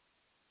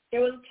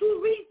 There was 2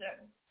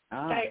 reasons.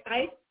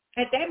 I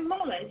at that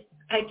moment,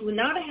 I do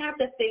not have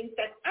the things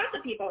that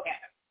other people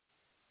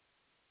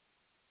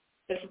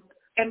have.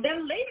 And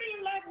then later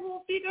in life,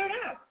 we'll figure it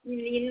out.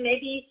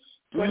 Maybe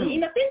when in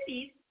the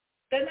 50s,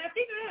 then I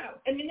figured it out.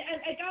 I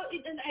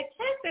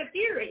test that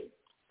theory.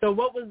 So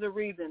what was the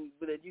reason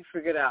that you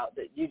figured out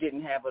that you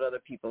didn't have what other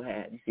people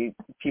had? You see,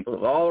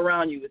 people all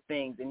around you with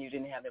things, and you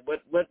didn't have it.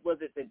 What was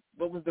it?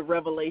 What was the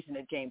revelation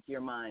that came to your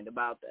mind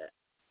about that?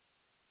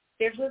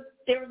 There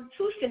were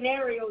 2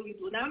 scenarios. You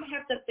do not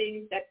have the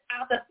things that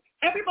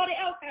everybody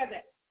else has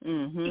it,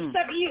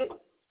 except you.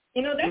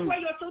 That's why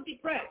you're so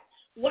depressed.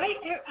 Why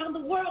in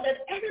the world that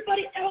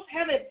everybody else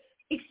have it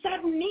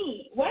except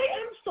me? Why am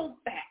I so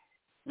bad?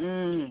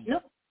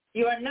 No,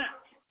 you are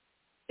not.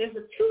 There's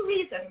 2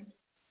 reasons.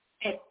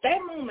 At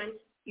that moment,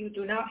 you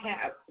do not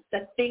have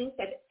the things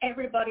that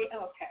everybody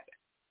else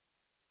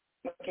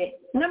has. Okay,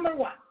 number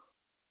 1,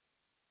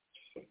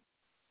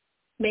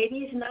 maybe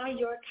it's not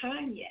your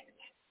time yet.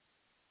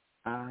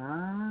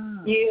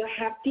 You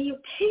have to be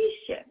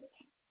patient.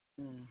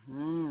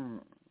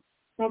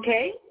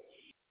 Okay?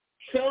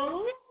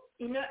 So,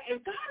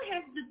 God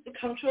has the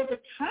control of the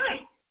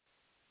time.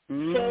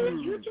 So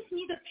you just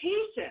need the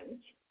patience.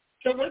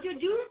 So what you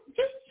do,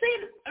 just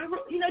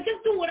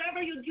just do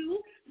whatever you do,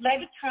 let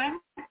the time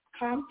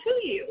come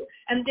to you.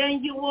 And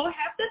then you will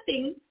have the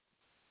things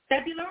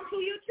that belong to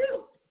you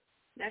too.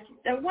 That's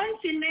the one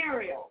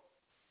scenario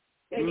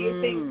that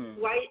you think,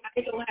 why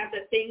I don't have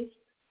the things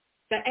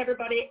that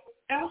everybody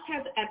else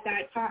has at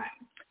that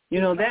time.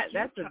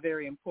 That's a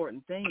very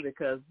important thing,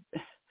 because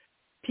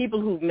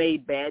people who've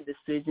made bad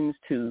decisions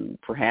to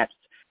perhaps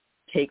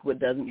take what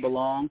doesn't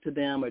belong to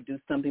them or do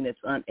something that's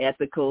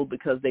unethical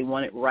because they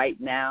want it right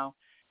now,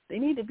 they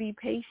need to be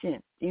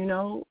patient,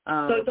 So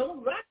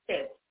don't rush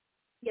it.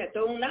 Yeah,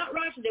 do not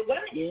rush it.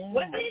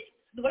 When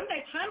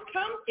that time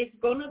comes, it's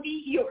going to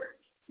be yours.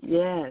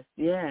 Yes.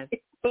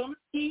 It's going to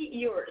be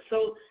yours.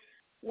 So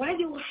why do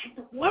you have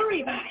to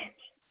worry about it?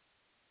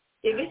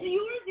 If it's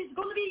yours, it's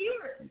going to be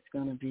yours. It's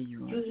going to be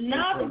yours. Do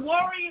not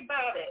worry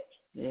about it.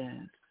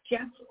 Yes.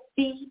 Just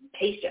be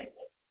patient.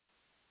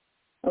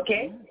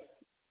 Okay?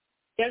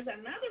 There's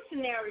another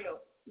scenario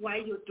why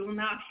you do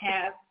not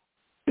have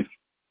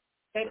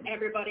that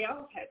everybody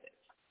else has it.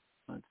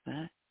 What's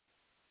that?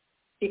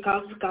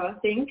 Because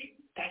God thinks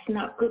that's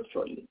not good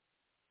for you.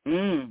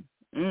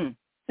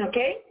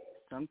 Okay?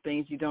 Some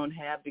things you don't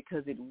have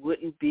because it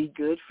wouldn't be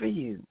good for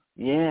you.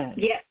 Yes.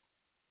 Yes.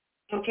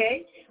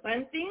 Okay?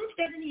 When things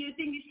that you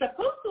think is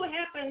supposed to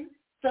happen,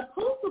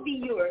 supposed to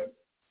be yours,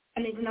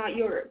 and it's not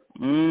yours.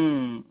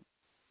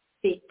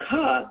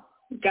 Because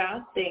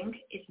God thinks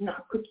it's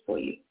not good for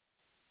you.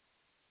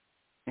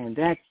 And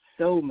that's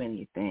so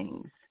many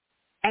things.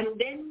 And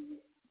then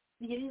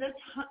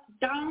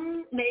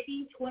down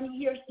maybe 20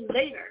 years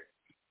later,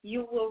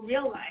 you will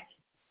realize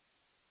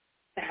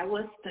that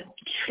was the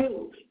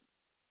truth.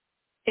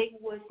 It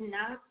was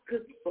not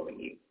good for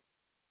you.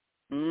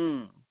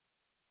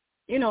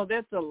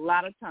 There's a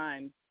lot of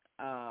times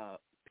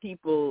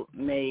people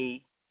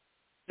may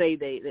say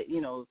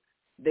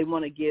they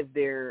want to give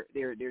their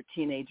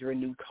teenager a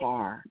new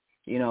car.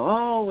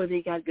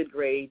 They got good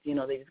grades. They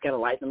just got to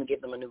license them and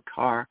give them a new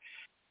car.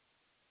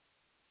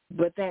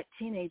 but that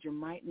teenager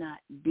might not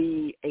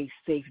be a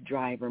safe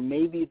driver.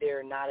 Maybe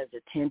they're not as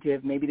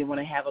attentive. Maybe they want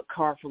to have a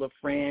car full of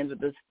friends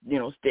with this,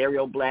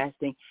 stereo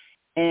blasting.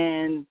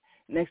 And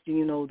next thing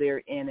you know,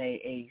 they're in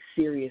a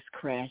serious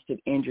crash that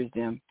injures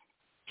them.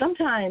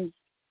 Sometimes,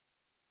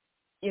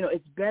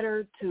 it's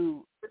better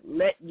to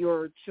let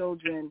your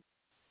children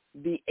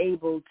be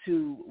able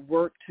to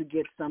work to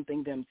get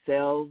something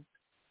themselves,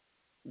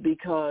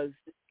 because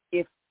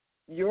if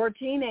your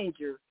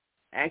teenager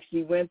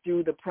actually went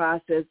through the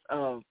process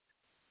of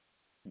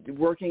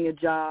working a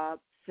job,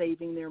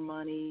 saving their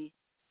money,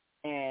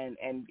 and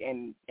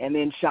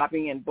then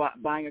shopping and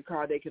buying a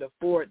car they could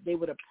afford, they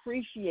would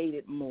appreciate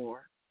it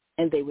more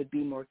and they would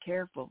be more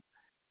careful.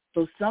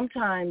 So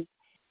sometimes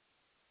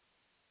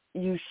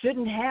you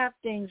shouldn't have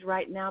things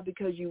right now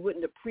because you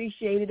wouldn't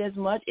appreciate it as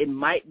much. It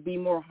might be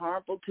more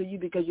harmful to you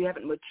because you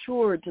haven't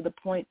matured to the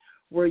point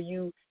where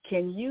you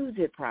can use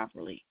it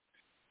properly.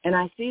 And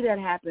I see that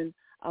happen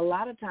a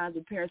lot of times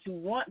with parents who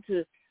want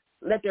to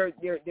let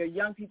their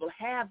young people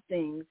have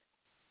things,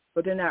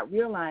 but they're not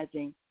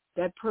realizing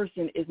that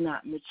person is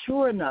not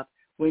mature enough.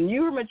 When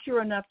you're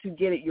mature enough to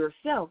get it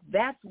yourself,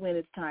 that's when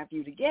it's time for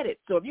you to get it.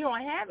 So if you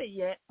don't have it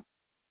yet,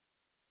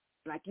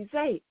 like you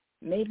say,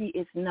 maybe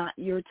it's not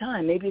your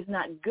time. Maybe it's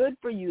not good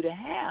for you to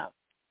have.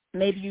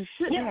 Maybe you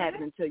shouldn't have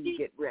it until you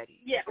get ready.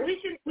 Yeah,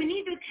 we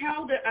need to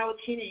tell our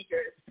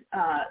teenagers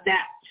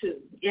that too.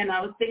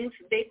 Things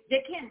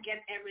they can't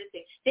get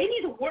everything. They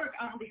need to work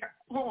on their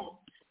own,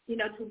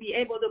 to be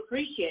able to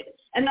appreciate it.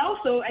 And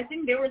also, I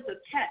think there was a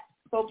test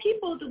for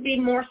people to be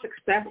more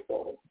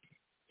successful.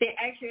 They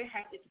actually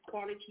have this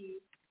quality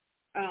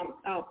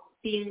of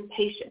being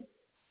patient.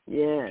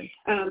 Yes.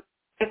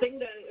 I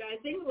think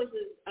it was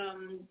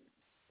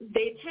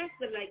they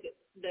tested like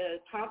the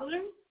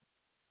toddlers.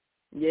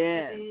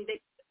 Yeah. And they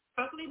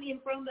chocolate in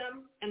front of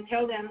them and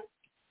tell them,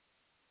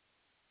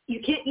 you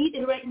can't eat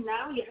it right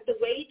now. You have to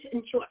wait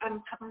until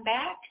I'm coming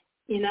back,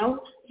 see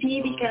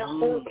if you can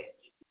hold it.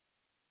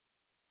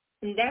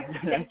 And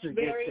that's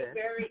very,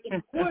 very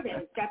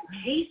important, that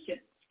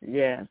patience.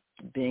 Yes.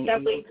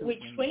 That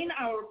we train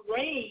our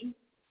brain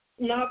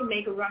not to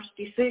make a rush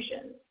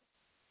decision,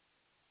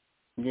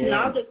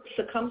 not to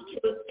succumb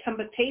to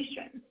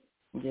temptation.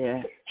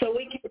 Yeah. So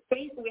we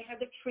have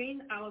to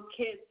train our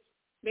kids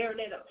very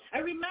little. I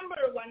remember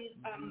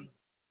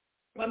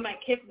when my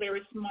kids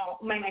very small,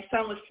 my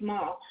son was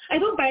small, I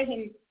don't buy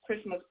him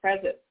Christmas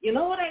presents. You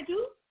know what I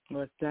do?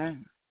 What's that?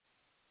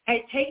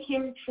 I take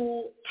him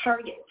to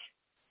Target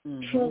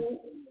to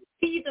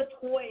see the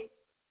toy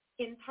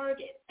in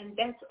Target, and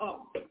that's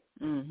all.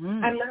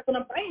 Mm-hmm. I'm not going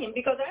to buy him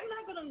because I'm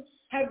not going to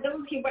have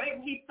those. He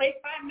plays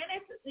 5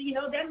 minutes,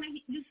 then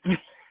he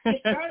just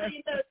started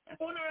in the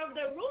corner of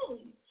the room.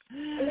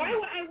 Why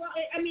would I want?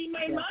 I mean,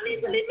 my money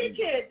is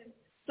limited.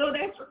 So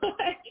that's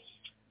why.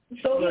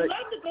 So he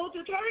loves to go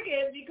to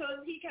Target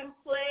because he can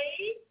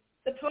play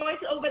the toys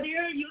over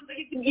there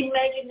using his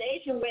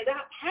imagination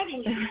without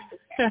having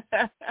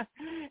to.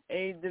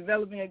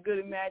 Developing a good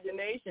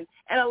imagination.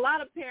 And a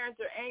lot of parents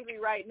are angry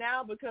right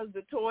now because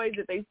the toys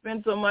that they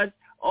spent so much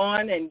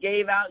on and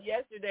gave out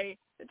yesterday,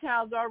 the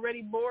child's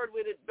already bored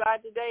with it by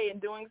today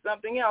and doing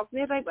something else. And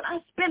they're like, but I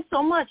spent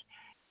so much.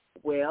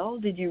 Well,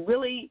 did you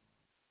really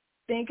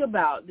think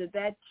about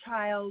that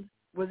child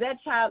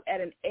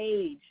at an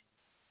age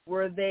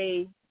where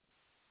they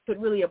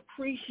could really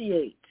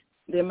appreciate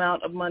the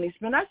amount of money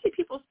spent? I see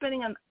people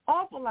spending an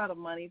awful lot of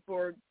money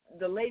for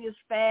the latest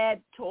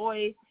fad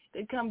toy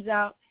that comes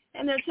out,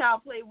 and their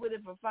child played with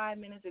it for 5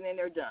 minutes and then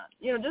they're done.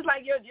 Just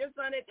like your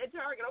son at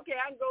Target. Okay,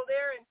 I can go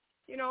there and,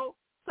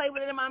 play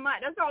with it in my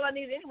mind. That's all I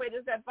need anyway,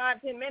 just that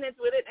 5-10 minutes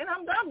with it, and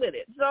I'm done with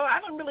it. So I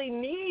don't really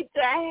need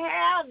to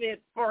have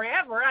it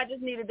forever. I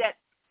just needed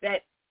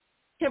that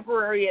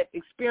temporary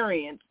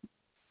experience,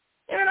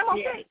 and I'm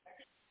okay.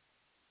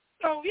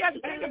 So we have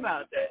to think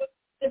about that.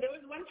 There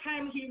was one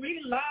time he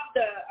really loved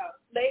the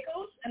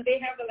Legos, and they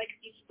have like a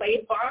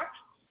display box,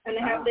 and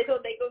they have little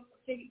Lego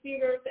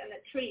figures and the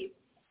trees.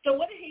 So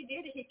what he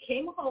did, he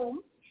came home.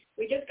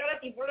 We just got a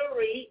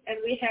delivery, and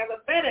we have a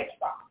FedEx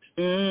box.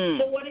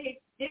 So what he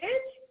did,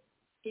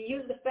 he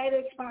used the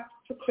FedEx box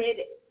to create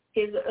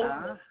his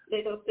own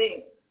little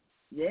thing.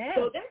 Yeah.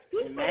 So that's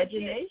good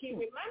imagination. For kids. He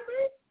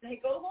remembers. They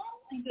go home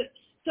and do it.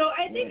 So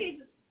I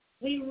think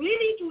we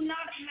really do not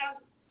have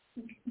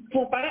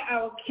to buy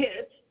our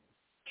kids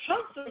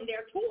constantly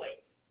their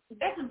toys.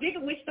 That's a big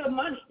waste of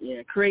money.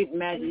 Yeah, create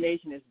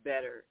imagination is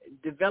better.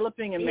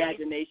 Developing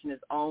imagination is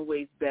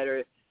always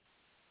better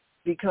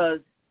because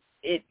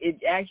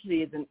it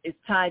actually is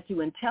tied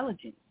to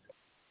intelligence.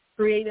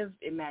 Creative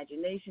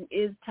imagination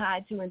is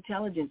tied to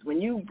intelligence. When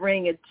you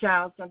bring a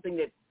child something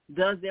that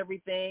does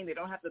everything, they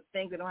don't have to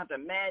think, they don't have to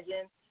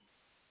imagine,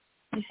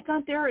 you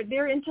stunt their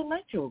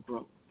intellectual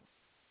growth.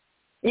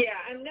 Yeah,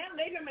 and then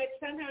later my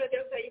son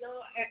they'll say,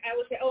 I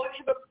would say, I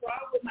have a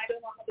problem, I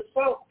don't know how to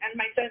solve. And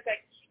my son's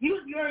like,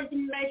 use your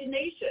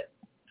imagination.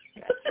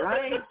 That's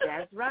right.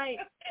 That's right.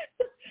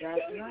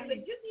 That's so right.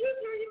 Like, just use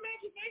your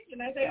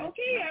imagination. I say,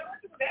 okay, I will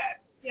do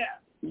that.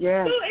 Yeah.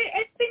 Yeah. So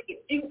I think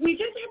we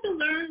just have to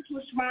learn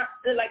to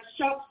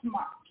shop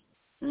smart.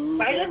 Mm-hmm.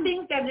 Buy the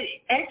things that are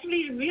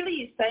actually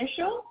really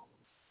essential.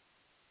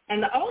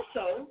 And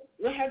also,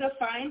 we have to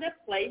find a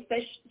place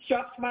that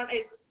shop smart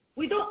is.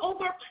 We don't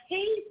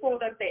overpay for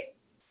the thing.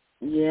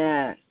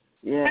 Yes.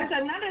 Yes. That's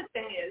another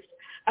thing is,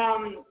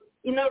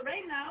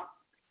 right now,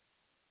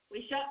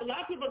 we shop. A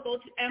lot of people go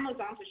to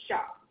Amazon to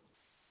shop.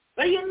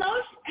 But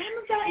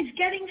Amazon is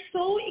getting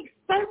so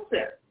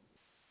expensive.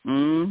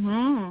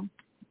 Mm-hmm.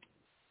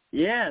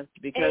 Yes,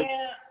 because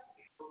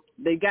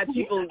they got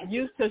people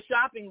used to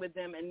shopping with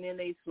them, and then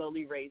they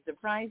slowly raise the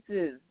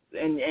prices.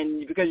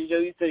 And because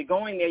you're used to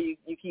going there, you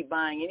keep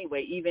buying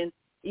anyway, even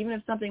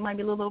if something might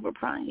be a little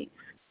overpriced.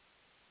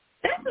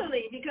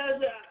 Definitely, because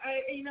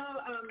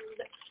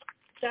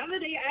the other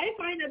day I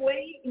find a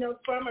way,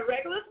 from a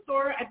regular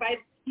store, I buy,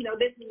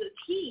 this is a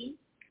tea,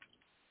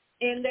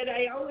 and that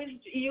I always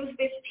use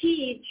this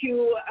tea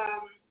to,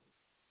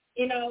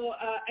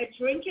 I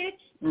drink it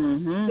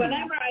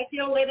whenever I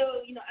feel a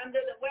little, under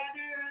the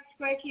weather,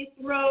 scratchy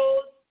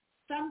throat,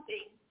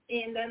 something,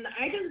 and then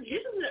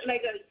this is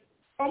like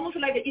almost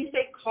like an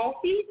instant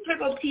coffee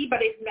type of tea,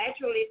 but it's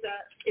naturally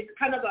it's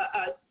kind of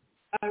a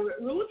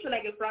root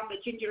like from the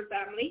ginger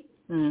family,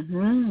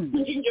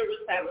 ginger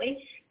root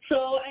family. So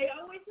I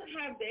always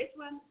have this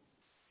one,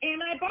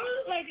 and I bought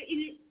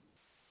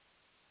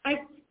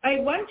I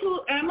went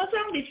to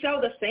Amazon. They sell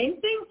the same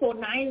thing for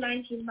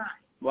 $9.99.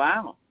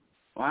 Wow.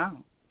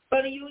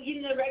 But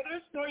in the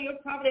regular store, you'll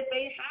probably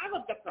pay half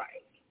of the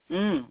price.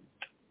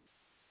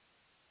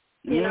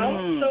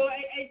 So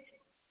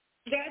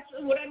that's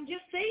what I'm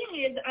just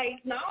saying is I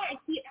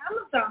see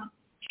Amazon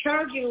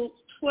charge you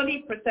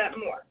 20%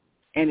 more.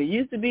 And it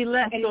used to be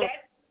less. And so,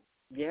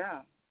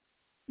 yeah,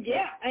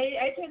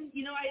 I can,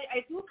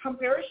 I do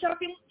compare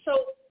shopping. So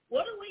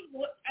what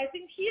I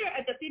think here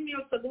at the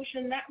Female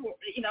Solution Network,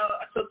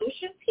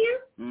 solutions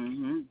here,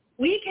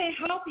 we can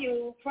help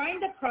you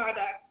find the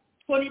product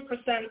 20%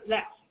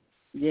 less.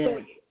 Yes. For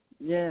you.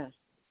 Yes.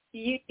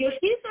 You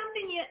see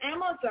something in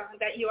Amazon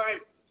that you are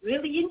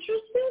really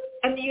interested,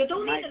 and you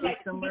don't need to be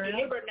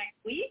delivered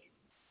next week.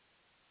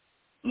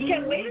 You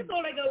can wait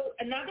for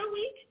another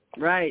week.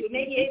 Right.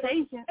 Maybe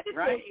patient.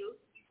 Right.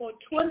 For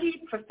 20%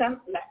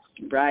 less.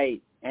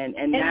 Right. And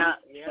now.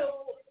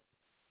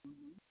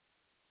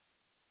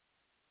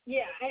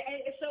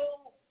 So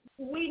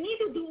we need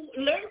to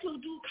learn to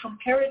do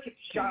comparative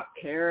shopping.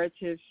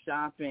 Comparative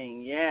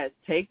shopping, yes.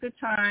 Take the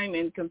time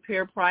and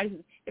compare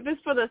prices. If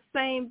it's for the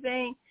same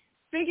thing,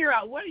 figure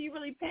out what are you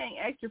really paying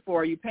extra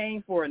for. Are you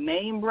paying for a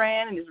name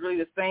brand and it's really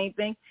the same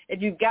thing?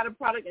 If you've got a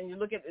product and you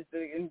look at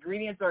the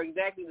ingredients are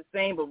exactly the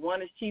same, but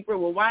one is cheaper,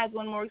 well, why is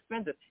one more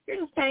expensive?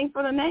 You're just paying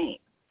for the name.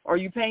 Or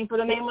you paying for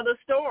the name of the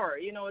store.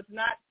 It's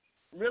not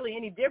really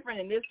any different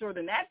in this store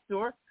than that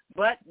store,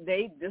 but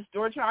this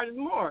store charges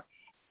more.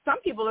 Some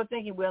people are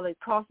thinking, well, it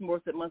costs more,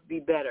 so it must be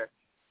better.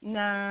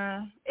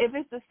 Nah, if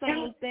it's the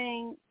same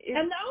thing, it's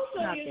and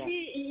also not you that.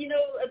 see,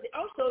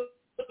 also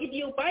if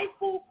you buy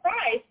full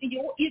price,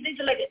 you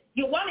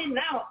want it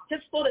now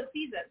just for the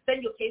season,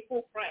 then you pay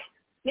full price.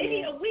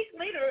 Maybe a week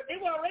later, they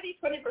were already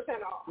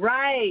 20% off.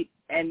 Right,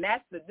 and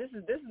this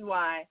is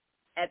why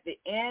at the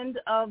end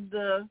of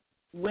the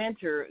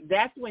winter,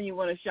 that's when you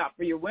want to shop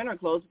for your winter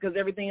clothes because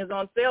everything is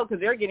on sale because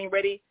they're getting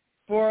ready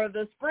for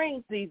the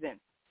spring season.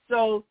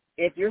 So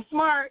if you're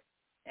smart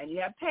and you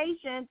have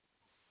patience,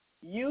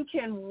 you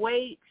can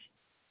wait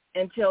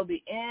until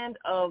the end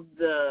of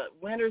the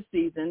winter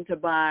season to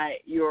buy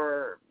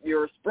your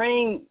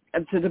spring,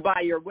 to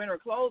buy your winter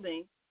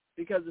clothing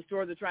because the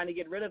stores are trying to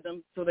get rid of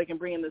them so they can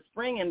bring in the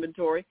spring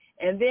inventory.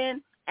 And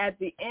then at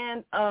the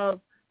end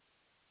of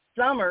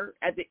summer,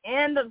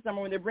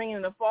 when they're bringing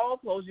in the fall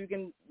clothes, you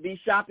can be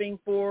shopping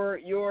for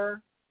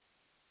your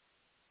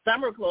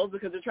summer clothes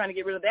because they're trying to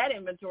get rid of that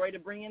inventory to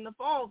bring in the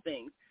fall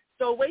things.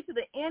 So wait till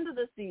the end of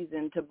the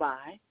season to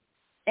buy,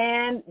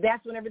 and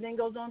that's when everything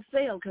goes on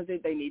sale because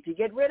they need to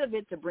get rid of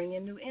it to bring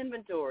in new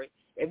inventory.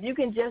 If you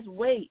can just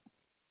wait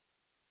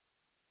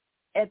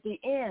at the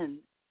end,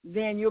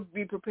 then you'll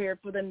be prepared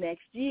for the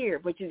next year.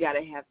 But you got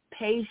to have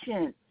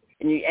patience,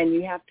 and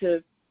you have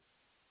to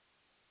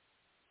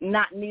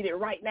not need it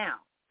right now.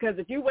 Because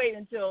if you wait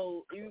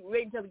until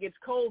it gets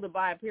cold to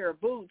buy a pair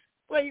of boots,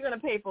 well, you're going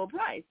to pay full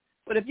price.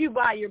 But if you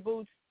buy your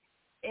boots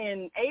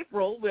in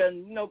April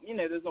when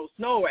there's no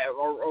snow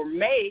or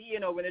May,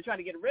 when they're trying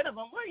to get rid of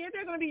them, well, yeah,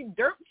 they're going to be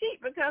dirt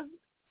cheap because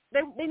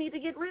they need to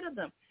get rid of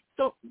them.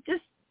 So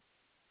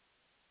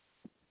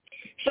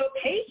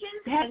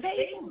patience can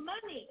save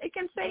money. It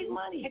can save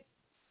money.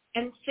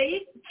 And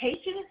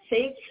patience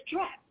saves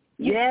stress.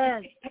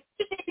 Yes.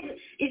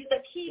 It's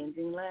the key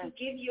to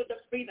give you the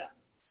freedom.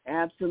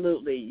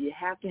 Absolutely. You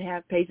have to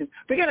have patience.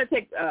 We're going to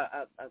take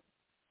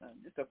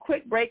just a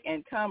quick break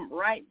and come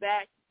right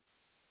back.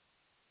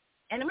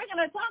 And we're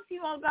going to talk to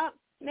you all about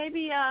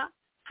maybe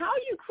how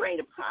you create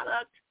a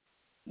product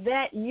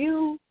that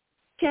you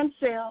can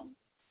sell.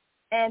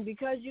 And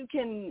because you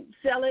can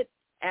sell it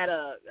at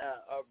a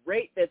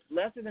rate that's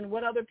lesser than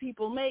what other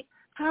people make,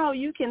 how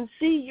you can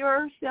see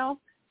yourself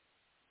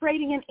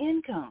creating an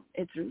income.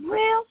 It's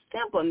real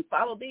simple. And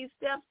follow these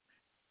steps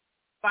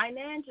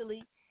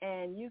financially,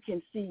 and you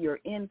can see your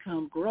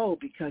income grow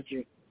because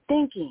you're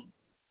thinking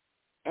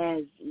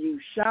as you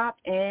shop,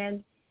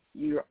 and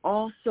you're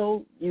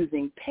also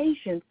using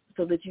patience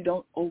so that you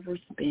don't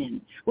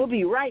overspend. We'll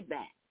be right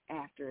back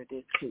after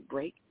this quick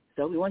break.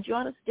 So we want you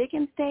all to stick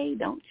and stay.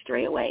 Don't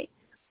stray away.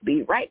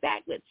 Be right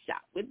back with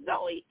Shop with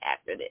Zoe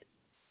after this.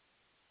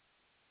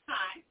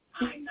 Hi,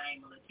 I'm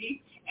Naima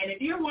Latif, and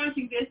if you're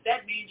watching this,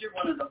 that means you're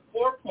one of the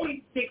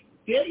 4.6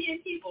 billion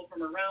people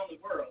from around the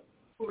world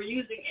who are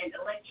using an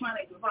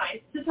electronic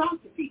device to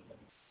talk to people.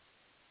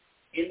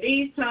 In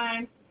these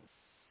times,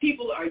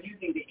 people are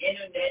using the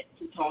internet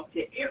to talk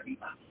to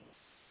everybody.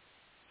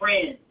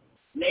 Friends,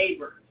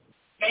 neighbors,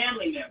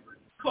 family members,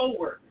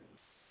 co-workers.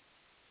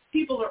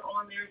 People are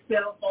on their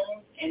cell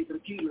phones and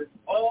computers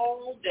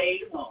all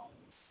day long.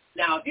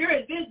 Now, if you're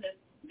in business,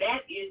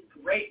 that is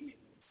great news.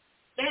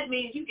 That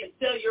means you can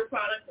sell your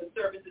products and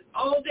services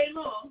all day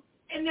long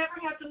and never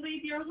have to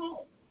leave your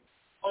home.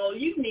 All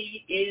you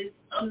need is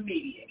a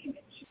media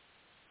connection,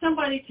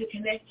 somebody to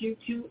connect you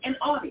to an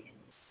audience.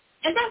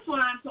 And that's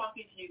why I'm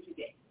talking to you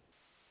today.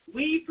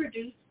 We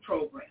produce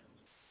programs,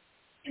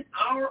 and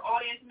our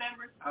audience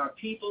members are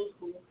people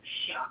who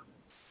shop.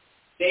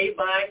 They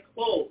buy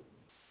clothes,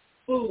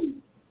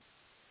 food,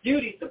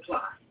 beauty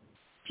supplies,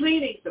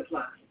 cleaning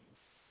supplies,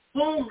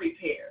 home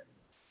repair,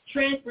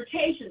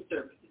 transportation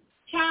services,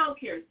 child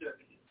care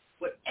services.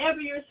 Whatever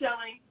you're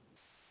selling,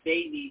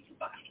 they need to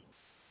buy it.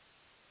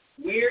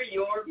 We're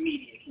your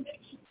media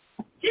connection.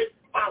 Just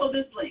follow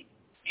this link,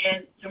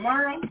 and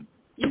tomorrow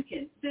you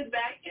can sit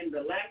back and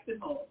relax at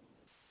home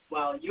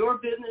while your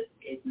business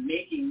is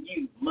making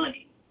you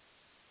money.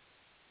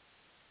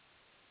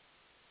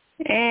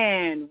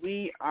 And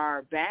we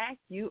are back.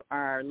 You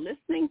are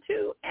listening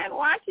to and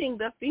watching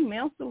the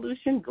Female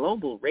Solution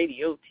Global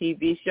Radio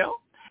TV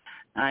show.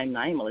 I'm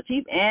Naima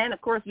Latif, and,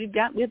 of course, we've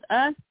got with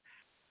us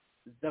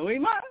Zoe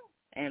Mata,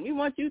 and we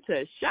want you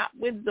to shop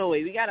with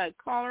Zoe. We got a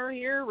caller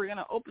here. We're going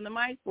to open the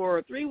mic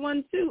for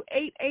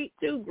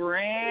 312-882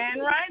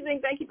 Grand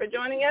Rising. Thank you for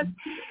joining us,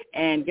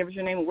 and give us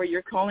your name and where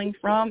you're calling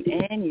from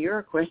and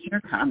your question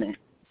or comment.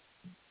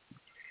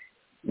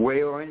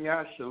 Well,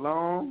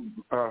 Shalom.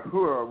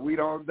 We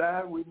don't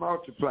die, we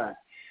multiply.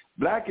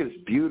 Black is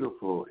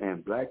beautiful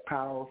and black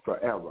power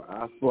forever.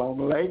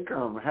 Assalamu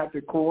alaikum.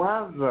 Happy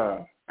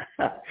Kwanzaa.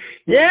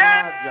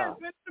 Yeah,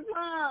 Mr.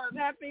 Plum.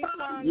 Happy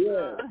Kwanzaa.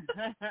 Yeah.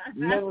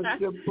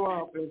 Minister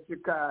Plum in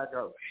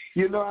Chicago.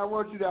 You know, I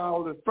want you to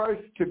all the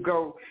first to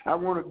go. I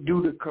want to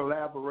do the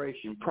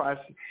collaboration,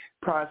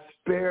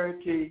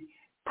 Prosperity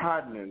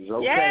Partners,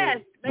 okay?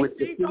 Yes, with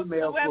the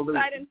Female Solution. Go to the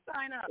website Solution. and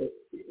sign up.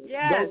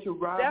 Yes, go to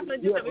Robert,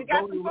 definitely do that. We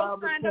got some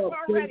folks signed up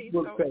already.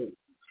 Facebook page.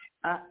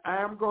 I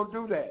am going to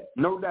do that,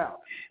 no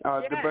doubt.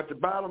 But the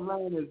bottom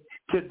line is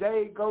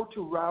today go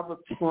to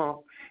Robert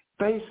Plump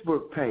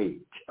Facebook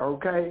page,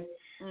 okay?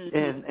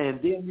 Mm-hmm.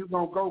 And then you're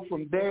going to go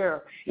from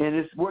there, and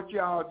it's what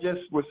y'all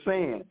just were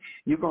saying.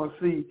 You're going to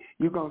see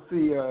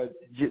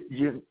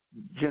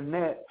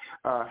Jeanette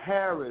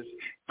Harris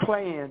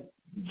playing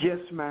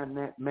Just My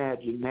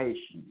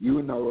Imagination,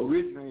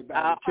 originally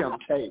by the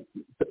Temptations,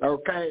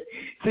 okay?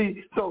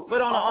 See, so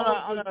but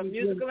on a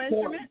musical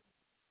instrument?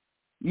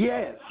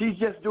 Yes, she's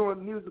just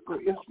doing musical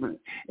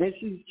instruments, and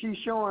she's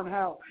showing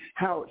how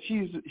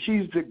she's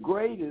the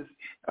greatest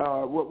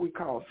what we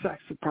call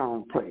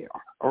saxophone player.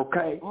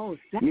 Okay. Oh,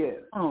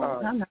 yes.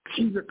 And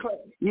she's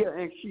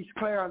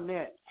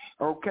clarinet.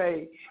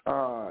 Okay.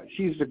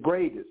 She's the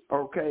greatest.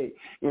 Okay,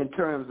 in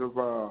terms of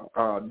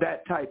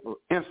that type of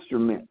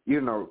instrument.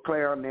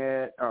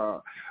 Clarinet,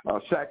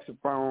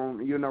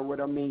 saxophone. You know what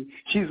I mean?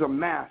 She's a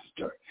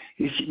master.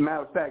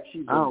 Matter of fact,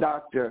 she's a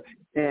doctor.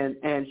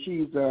 And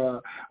she's a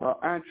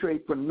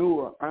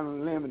entrepreneur,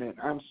 unlimited,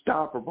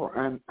 unstoppable,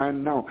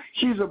 unknown.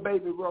 She's a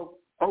baby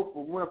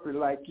Oprah Winfrey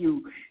like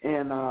you,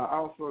 and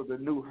also the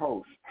new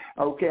host.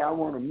 Okay, I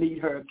want to meet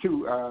her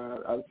too,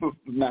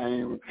 Sister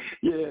Naima.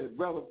 Yeah,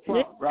 Brother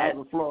Plump,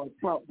 Robert Floyd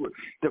Plump,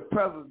 the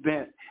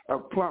president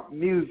of Plump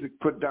Music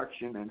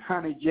Production and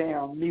Honey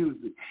Jam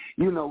Music.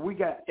 We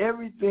got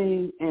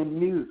everything in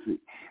music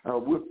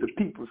with the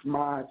People's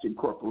March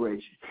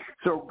Incorporation.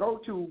 So go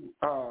to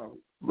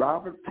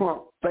Robert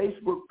Plump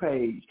Facebook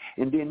page,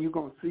 and then you're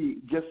going to see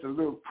just a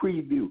little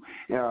preview.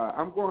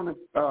 I'm going to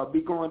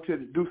be going to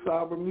the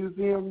DuSable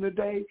Museum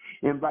today,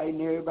 inviting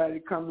everybody to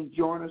come and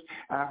join us.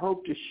 I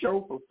hope to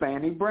show for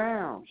Fanny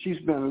Brown. She's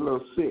been a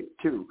little sick,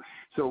 too.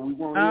 So we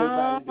want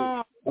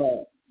everybody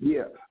to,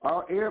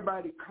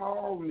 everybody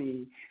call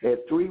me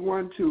at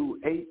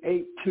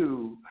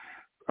 312-882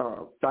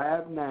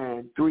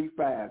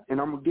 5935, and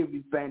I'm gonna give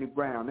you Fanny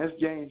Brown. That's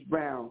James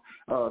Brown's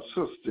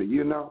sister. She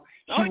want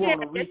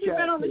to reach she's out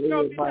been on the to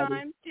show everybody. A few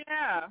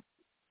times.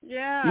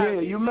 Yeah.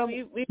 Yeah, you remember?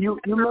 You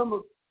remember?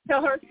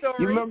 Tell her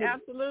story.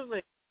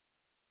 Absolutely.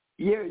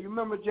 Yeah, you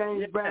remember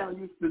James Brown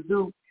used to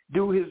do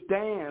do his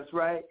dance,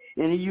 right?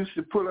 And he used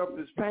to pull up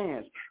his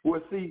pants.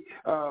 Well, see,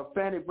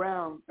 Fanny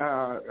Brown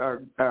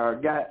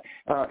got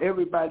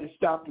everybody to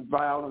stop the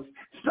violence,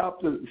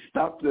 stop the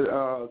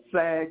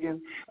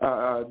sagging,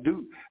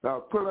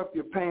 pull up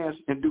your pants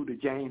and do the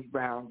James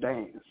Brown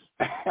dance.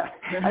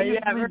 I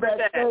used to be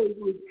backstage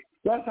with,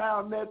 that's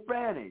how I met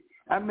Fanny.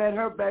 I met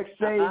her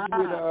backstage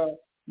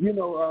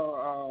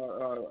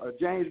with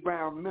James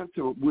Brown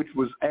mentor, which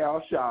was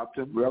Al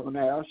Sharpton, Reverend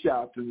Al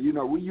Sharpton. You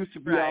know, we used to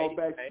be all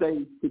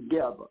backstage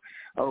together,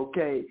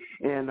 okay?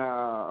 And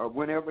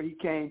whenever he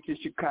came to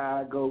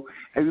Chicago,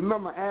 and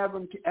remember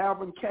Alvin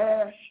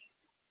Cash?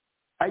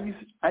 I used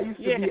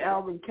to be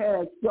Alvin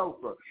Cash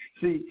chauffeur.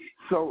 See,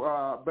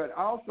 so but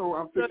also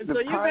I'm fixing to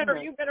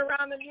you've been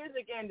around the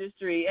music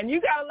industry, and you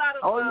got a lot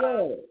of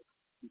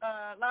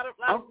a lot of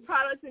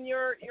products in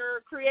your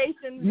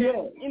creations. Yeah.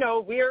 And, you know,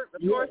 we're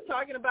of course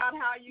talking about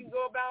how you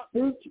go about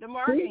the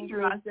marketing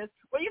process.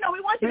 Well, you know,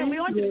 we want you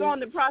to go on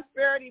the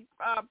Prosperity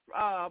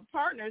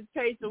Partners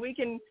page so we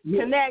can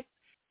connect,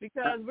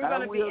 because we're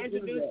going to be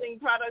introducing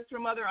products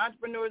from other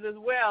entrepreneurs as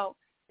well.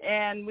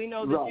 And we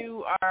know that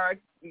you are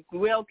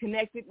well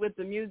connected with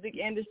the music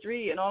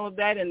industry and all of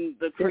that, and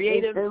the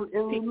creative and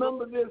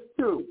remember this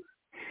too.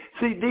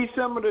 See,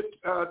 December the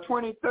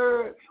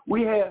 23rd,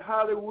 we had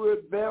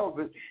Hollywood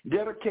Velvet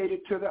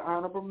dedicated to the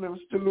Honorable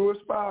Minister Louis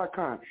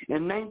Farrakhan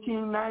in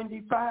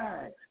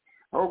 1995,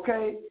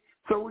 okay?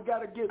 So we got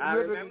to get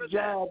rid of the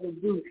job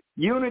and do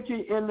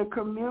unity in the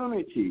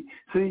community.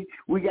 See,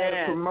 we got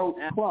to promote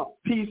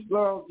peace,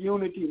 love,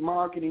 unity,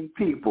 marketing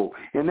people,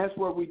 and that's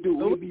what we do.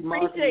 We'll be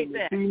marketing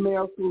the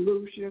female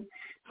solution.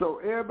 So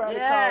everybody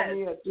call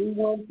me at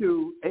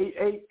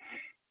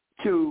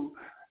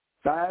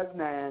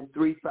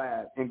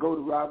 312-882-5935 and go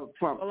to Robert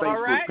Trump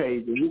Facebook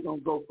page, and we're going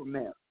to go from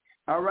there.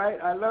 All right?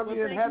 I love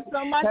you and happy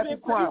so much. Happy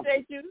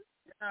appreciate you.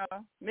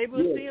 Maybe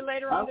we'll see you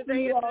later on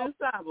today at the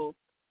Ensemble.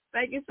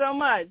 Thank you so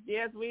much.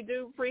 Yes, we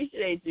do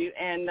appreciate you.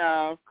 And,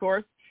 of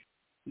course,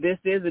 this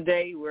is a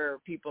day where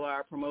people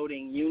are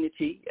promoting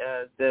unity.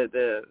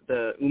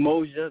 The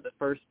Umoja, the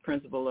first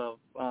principle of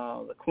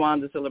the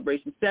Kwanzaa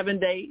celebration, 7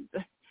 days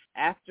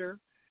after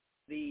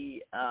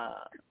the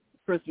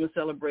Christmas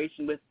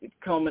celebration, with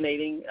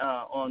culminating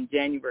on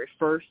January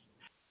 1st.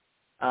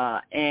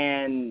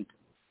 And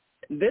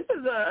this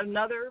is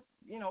another,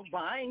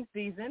 buying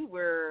season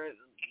where a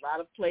lot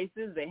of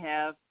places they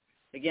have,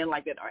 again,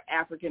 like at our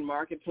African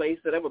marketplace,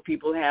 where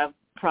people have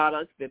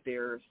products that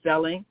they're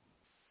selling,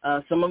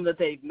 some of them that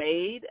they've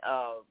made,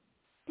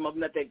 some of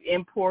them that they've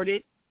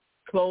imported,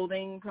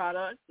 clothing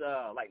products,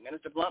 like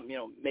Minister Plump,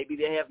 maybe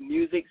they have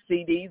music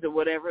CDs or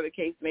whatever the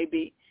case may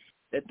be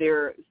that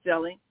they're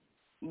selling.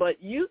 But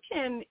you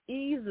can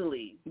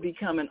easily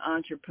become an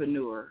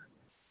entrepreneur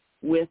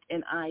with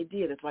an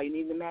idea. That's why you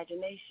need an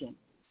imagination.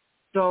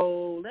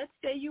 So let's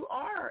say you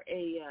are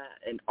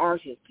an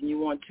artist and you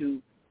want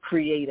to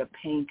create a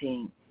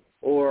painting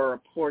or a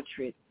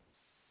portrait.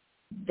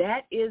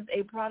 That is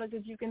a product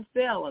that you can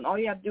sell, and all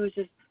you have to do is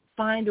just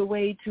find a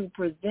way to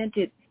present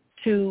it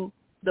to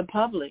the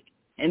public.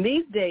 And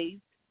these days,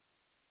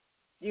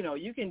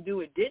 you can do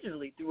it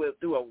digitally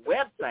through a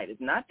website. It's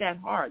not that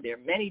hard. There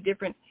are many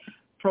different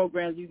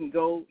programs you can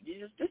go.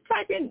 You just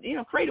type in,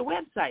 create a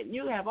website, and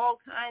you have all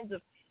kinds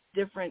of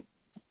different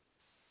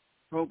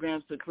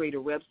programs to create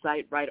a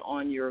website right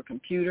on your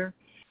computer.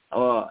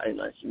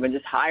 Unless you can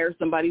just hire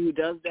somebody who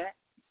does that,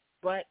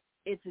 but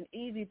it's an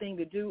easy thing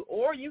to do.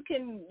 Or you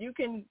can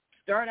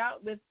start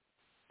out with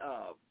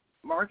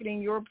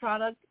marketing your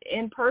product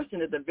in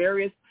person at the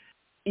various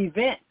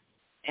events,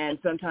 and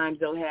sometimes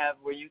they'll have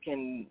where you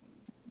can,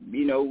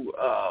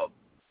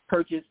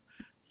 purchase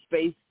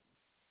space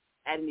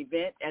at an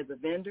event as a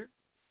vendor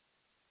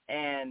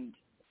and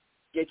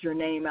get your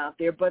name out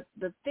there. But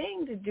the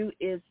thing to do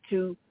is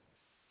to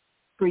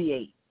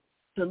create.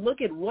 To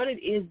look at what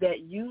it is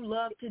that you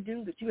love to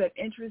do, that you have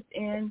interest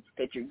in,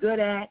 that you're good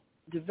at,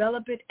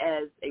 develop it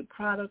as a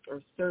product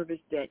or service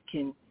that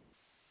can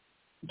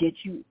get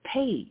you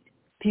paid.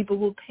 People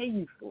will pay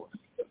you for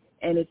it.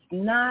 And it's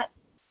not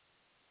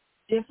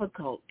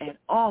difficult at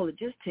all. It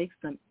just takes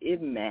some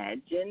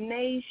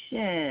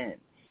imagination.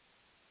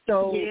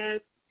 So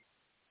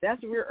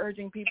that's what we're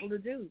urging people to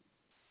do.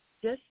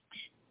 Just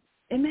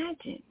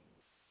imagine.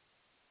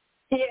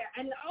 Yeah,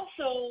 and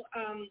also,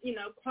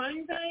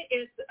 Kwanzaa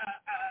is,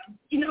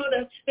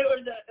 there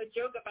was a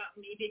joke about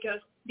me,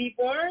 because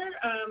before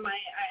I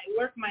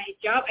worked my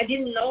job, I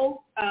didn't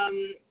know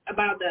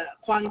about the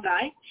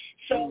Kwanzaa.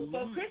 So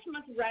for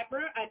Christmas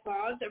wrapper, I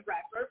bought the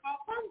wrapper for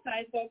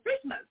Kwanzaa for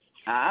Christmas.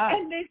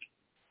 And they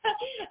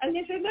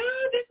said, no,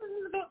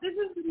 this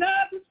is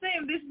not the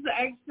same. This is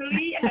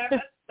actually have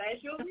a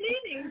special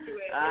meaning to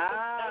it.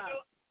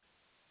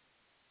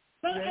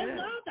 But I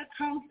love the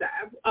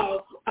concept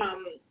of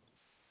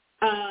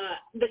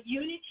the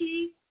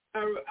unity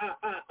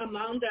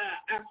among the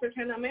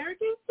African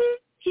Americans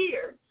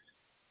here.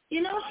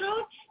 You know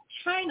how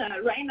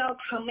China right now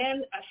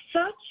commands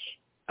such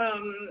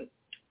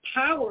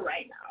power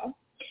right now?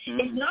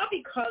 It's not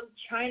because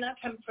China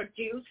can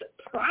produce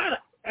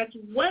products. That's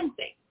one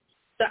thing.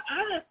 The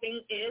other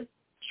thing is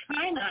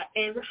China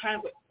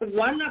have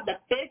one of the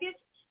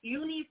biggest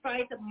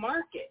unified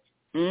markets.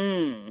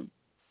 Mm.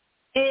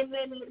 And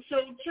then so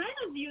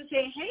China view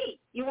say, hey,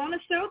 you want to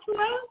sell to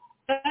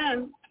us?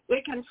 Then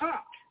we can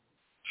talk.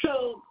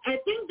 So I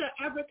think the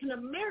African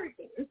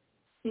Americans,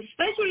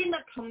 especially in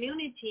the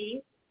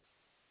community,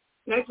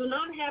 that do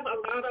not have a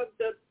lot of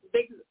the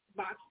big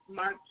box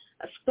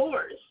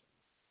stores,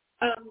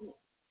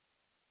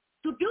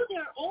 to build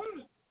their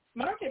own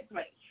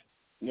marketplace.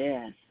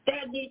 Yes.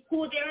 That they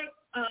put their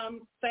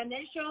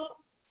financial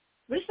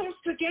resources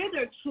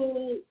together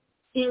to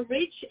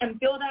enrich and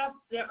build up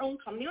their own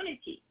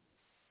community,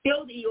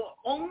 build your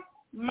own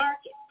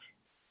market.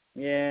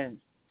 Yes.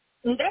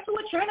 And that's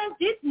what China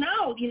did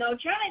now. You know,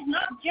 China is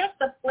not just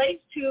a place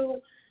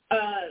to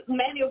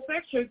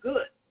manufacture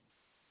goods.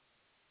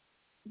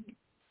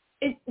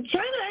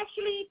 China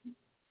actually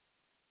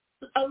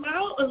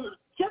allow,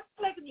 just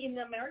like in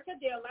America,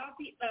 they allow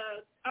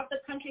other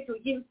countries to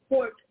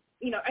import,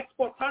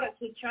 export products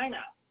to China.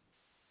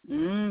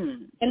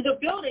 Mm. And to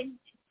build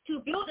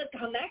a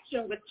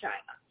connection with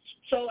China.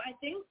 So I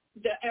think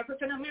the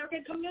African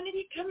American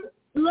community can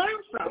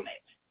learn from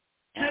it.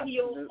 Have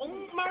your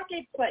own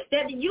marketplace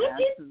that you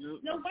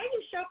did. Why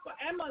you shop for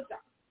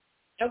Amazon?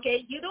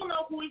 Okay, you don't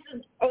know who is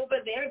over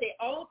there. They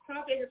all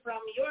profit from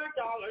your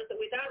dollars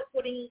without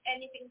putting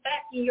anything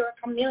back in your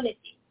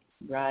community.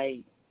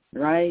 Right.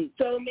 Right.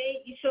 So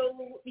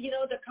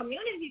the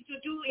community to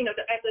do,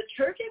 as a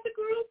church, as a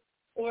group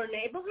or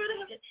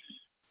neighborhood,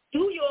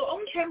 do your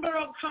own chamber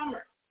of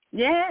commerce.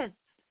 Yes.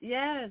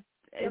 Yes.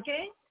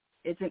 Okay.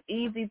 It's an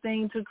easy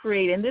thing to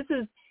create, and this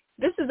is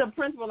a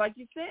principle, like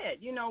you said.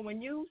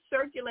 When you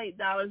circulate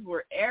dollars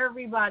where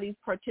everybody's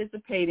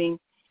participating,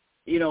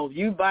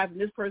 you buy from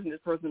this person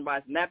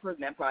buys from that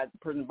person buys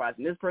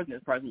from this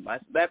person buys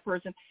from that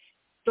person.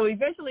 So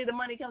eventually the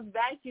money comes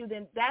back to you,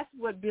 then that's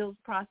what builds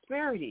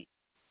prosperity.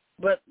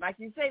 But like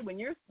you say, when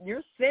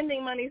you're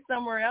sending money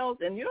somewhere else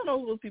and you don't know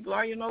who those people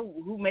are, you know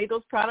who made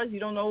those products, you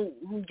don't know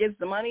who gets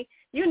the money,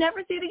 you never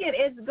see it again.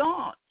 It's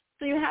gone.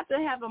 So you have to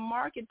have a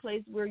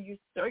marketplace where you're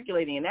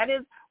circulating, and that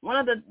is one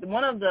of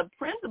the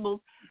principles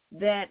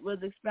that was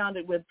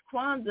expounded with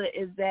Kwanzaa,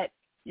 is that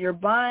you're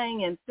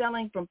buying and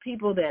selling from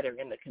people that are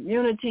in the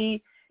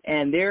community,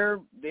 and they're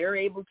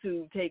able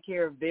to take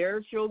care of their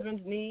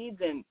children's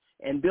needs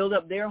and build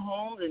up their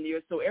homes, and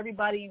so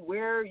everybody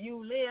where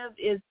you live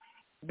is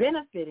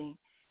benefiting.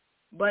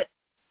 But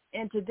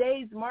in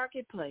today's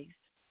marketplace,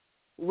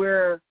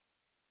 where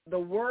the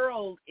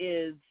world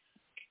is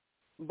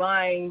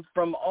buying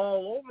from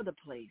all over the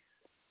place,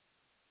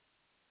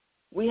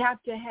 we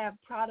have to have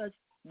products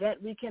that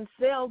we can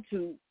sell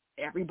to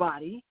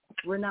everybody.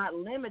 We're not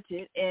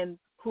limited in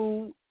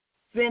who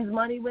spends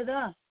money with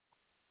us.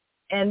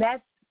 And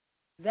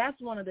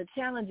that's one of the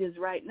challenges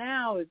right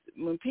now, is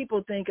when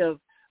people think of,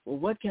 well,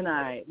 what can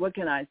I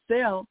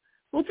sell?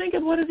 Well, think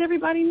of, what does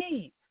everybody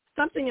need?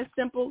 Something as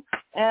simple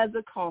as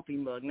a coffee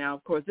mug. Now,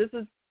 of course, this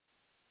is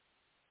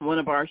one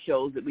of our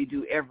shows that we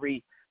do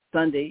every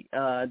Sunday,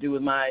 do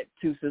with my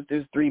two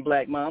sisters, three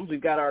black moms.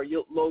 We've got our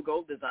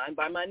logo designed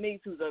by my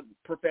niece, who's a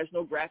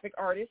professional graphic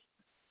artist.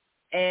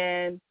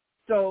 And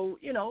so,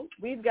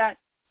 we've got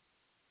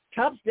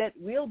cups that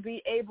we'll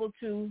be able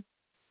to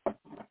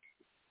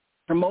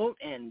promote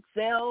and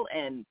sell.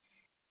 And,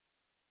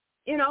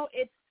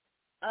 it's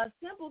a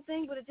simple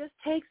thing, but it just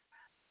takes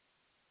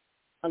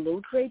a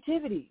little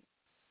creativity.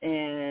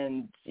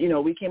 And,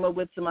 we came up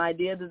with some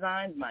idea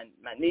designs. My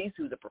niece,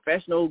 who's a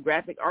professional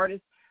graphic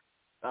artist,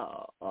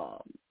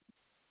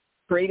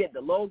 created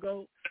the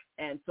logo,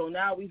 and so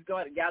now we've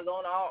got it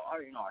on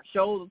our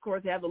shows. Of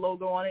course, have the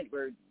logo on it.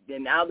 We're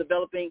now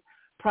developing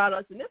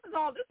products, and this is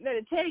all that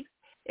it takes.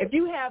 If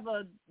you have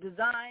a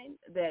design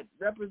that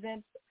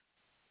represents,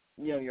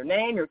 your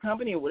name, your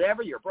company, or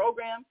whatever, your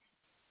program,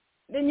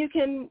 then you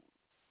can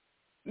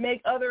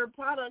make other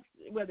products,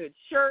 whether it's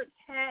shirts,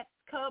 hats,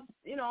 cups,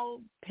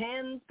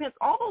 pens,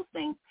 all those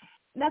things.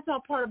 That's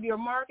all part of your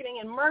marketing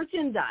and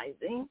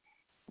merchandising.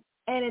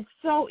 And it's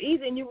so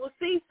easy, and you will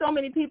see so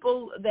many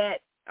people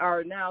that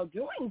are now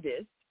doing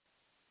this.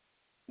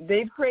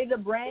 They've created a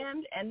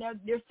brand, and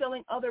they're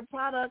selling other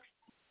products,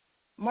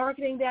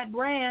 marketing that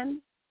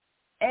brand,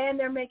 and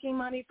they're making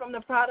money from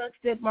the products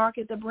that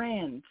market the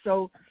brand.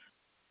 So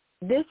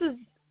this is,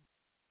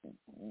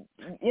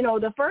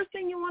 the first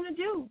thing you want to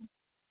do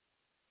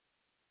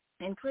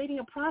in creating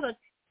a product,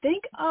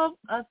 think of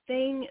a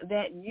thing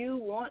that you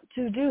want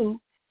to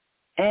do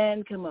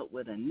and come up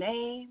with a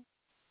name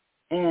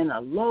and a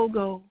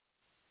logo,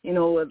 a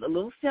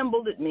little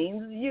symbol that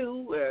means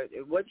you, or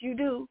what you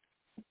do.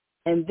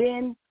 And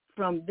then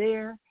from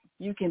there,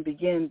 you can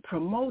begin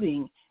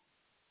promoting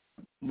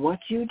what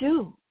you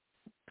do.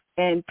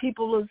 And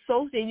people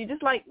associate you,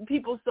 just like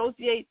people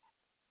associate,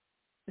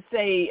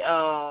 say,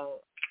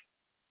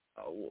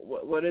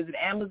 what is it,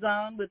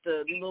 Amazon, with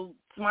the little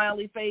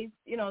smiley face.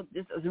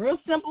 It's a real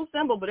simple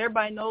symbol, but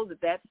everybody knows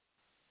that's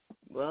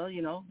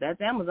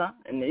Amazon.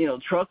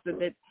 And, trucks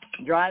that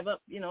drive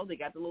up, they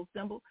got the little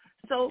symbol.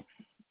 So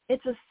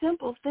it's a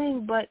simple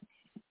thing, but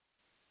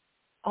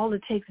all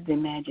it takes is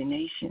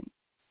imagination.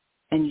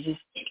 And you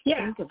just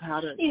think of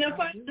how to.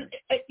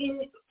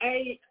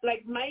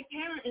 Like my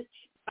parents,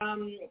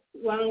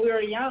 when we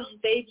were young,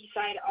 they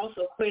decided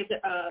also quit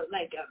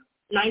like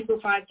a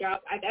 9-to-5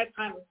 job. At that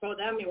time, for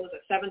them, it was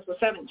a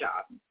 7-to-7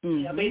 job.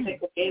 Mm-hmm.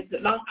 Basically, it's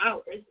long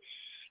hours.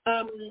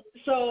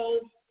 So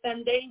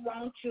then they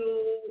want to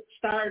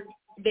start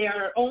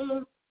their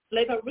own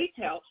little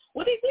retail.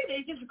 What they did,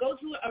 they just go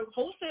to a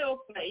wholesale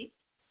place,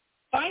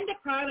 find the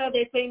product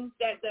they think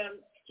that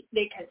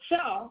they can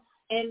sell,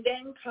 and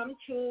then come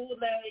to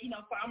the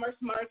farmers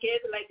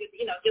market, like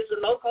just a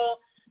local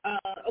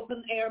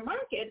open air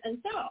market and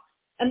sell.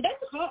 And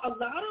that's how a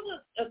lot of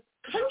the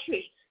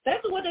countries,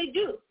 that's what they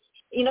do.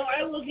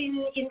 I was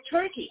in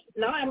Turkey.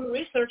 Now I'm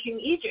researching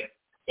Egypt.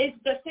 It's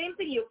the same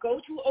thing. You go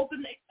to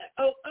open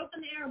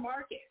air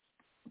markets,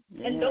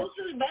 and those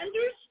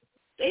vendors,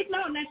 they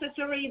not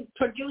necessarily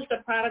produce the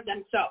product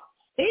themselves.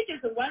 They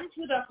just went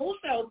to the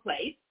wholesale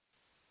place.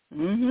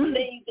 Mm-hmm.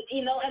 They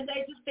and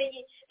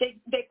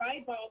they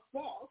buy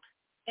bulk,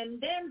 and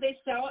then they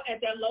sell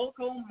at their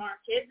local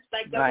market,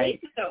 like the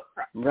retail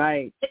price.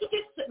 Right.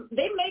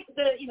 They make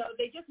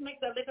they just make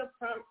the little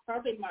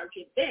profit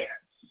margin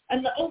there,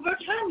 and over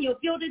time you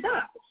build it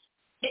up.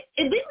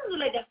 This is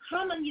like a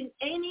common in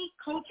any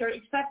culture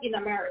except in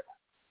America.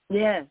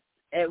 Yes.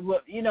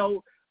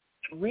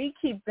 We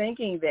keep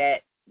thinking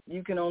that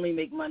you can only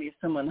make money if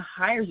someone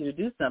hires you to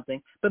do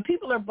something, but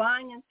people are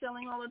buying and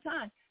selling all the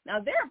time. Now,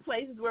 there are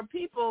places where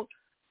people,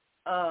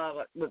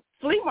 with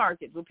flea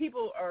markets, where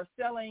people are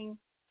selling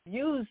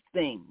used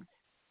things.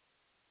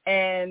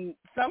 And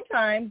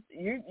sometimes,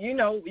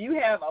 you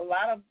have a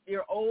lot of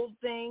your old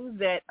things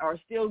that are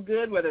still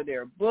good, whether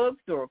they're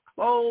books or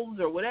clothes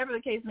or whatever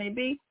the case may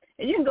be.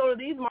 And you can go to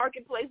these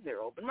marketplaces,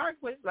 they're open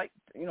marketplaces, like,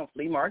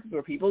 flea markets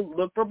where people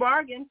look for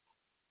bargains.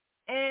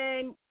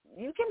 And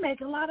you can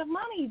make a lot of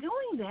money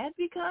doing that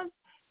because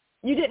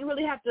you didn't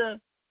really have to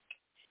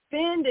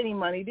spend any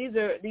money. These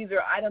are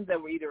items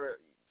that were either,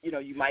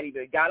 you might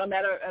either got them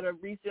at a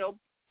resale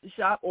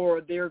shop,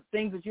 or they're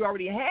things that you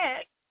already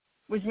had,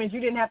 which means you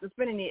didn't have to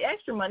spend any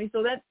extra money.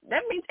 So that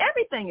means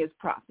everything is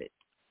profit.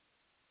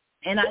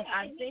 And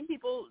I've seen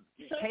people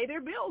pay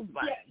their bills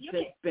by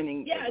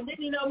spending. Yeah,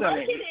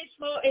 market is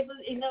for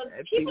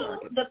people.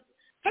 The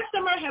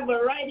customer have a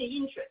variety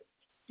interest.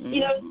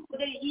 Mm-hmm.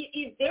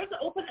 If there's an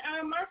open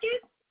air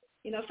market,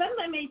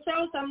 sometimes may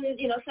sell some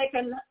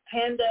second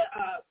hand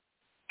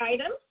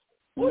items,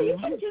 or you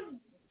can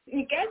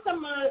just get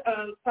some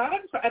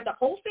products at the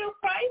wholesale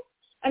price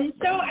and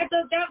sell at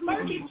that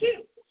market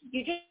too.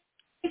 You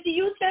just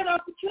use that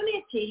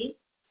opportunity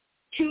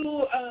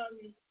to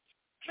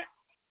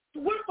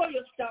work for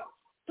yourself,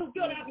 to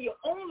build up your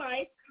own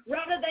life,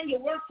 rather than you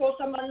work for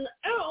someone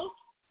else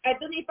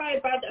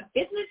identified by the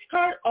business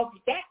card of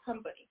that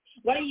company.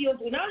 When you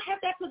do not have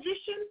that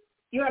position,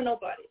 you are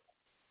nobody.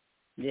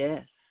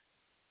 Yes.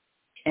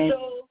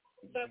 So,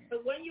 but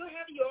when you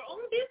have your own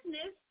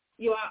business,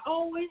 you are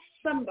always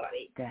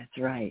somebody. That's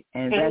right,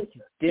 and that's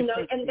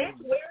different. And that's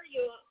where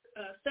your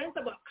sense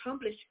of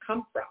accomplishment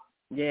comes from.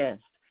 Yes.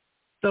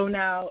 So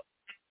now,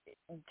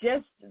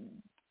 just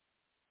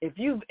if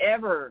you've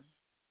ever,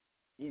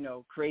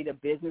 create a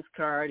business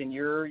card and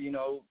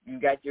you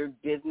got your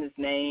business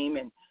name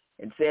and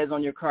it says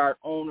on your card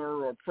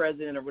owner or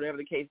president or whatever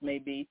the case may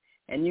be,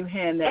 and you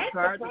hand that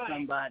card to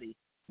somebody,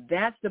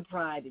 that's the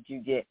pride that you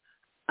get.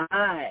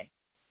 I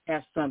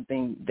have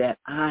something that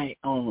I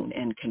own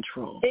and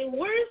control. It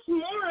worth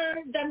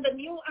more than the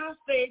new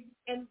outfit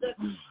and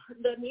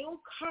the new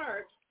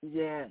card.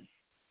 Yes.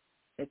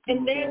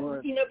 And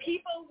then,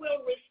 people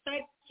will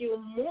respect you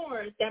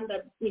more than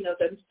the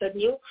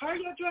new car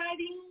you're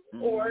driving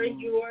or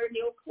your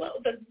new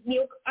clothes, the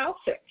new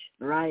outfit.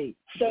 Right.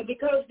 So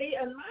because they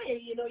admire,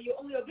 you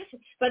own your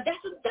business, but that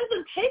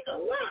doesn't take a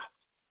lot.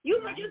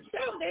 You might just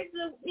sell. There's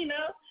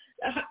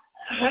a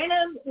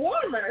Hainan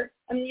Walmart,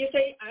 and you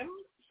say, I'm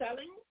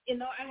selling.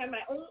 I have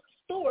my own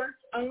store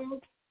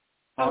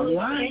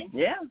online.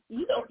 Yeah.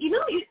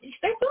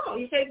 That's all.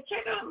 You say,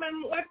 check out my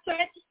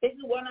website. This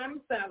is what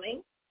I'm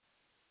selling.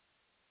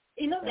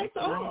 That's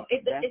all.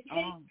 It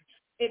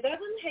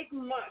doesn't take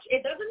much.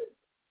 It doesn't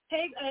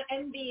take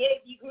an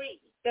MBA degree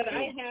that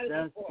I had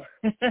before.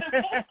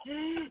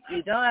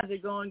 You don't have to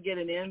go and get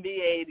an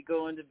MBA to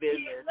go into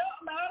business.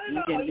 No,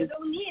 not at all. You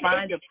don't need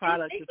find a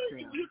product to sell.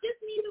 You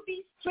just need to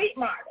be street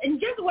smart. And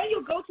just when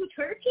you go to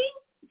Turkey,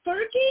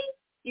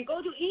 you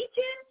go to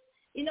Egypt,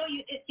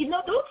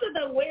 those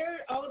are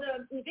where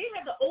they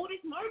have the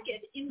oldest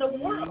market in the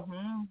world.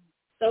 Mm-hmm.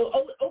 So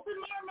open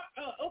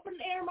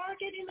air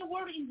market in the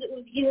world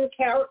in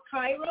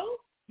Cairo.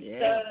 Yeah.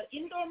 The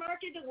indoor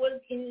market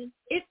was in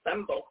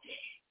Istanbul.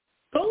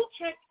 Go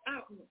check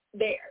out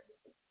there.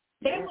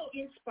 That will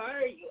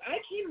inspire you. I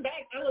came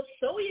back. I was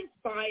so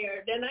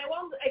inspired, and I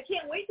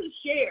can't wait to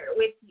share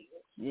with you.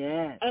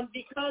 Yeah.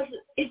 Because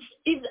it's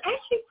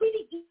actually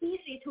pretty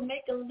easy to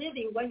make a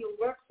living when you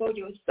work for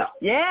yourself.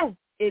 Yes,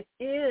 it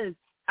is.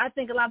 I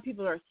think a lot of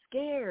people are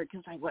scared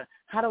because,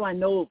 how do I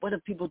know? What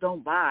if people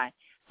don't buy?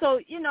 So,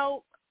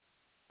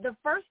 the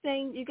first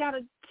thing, you got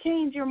to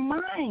change your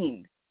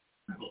mind.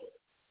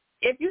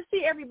 If you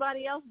see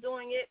everybody else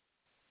doing it,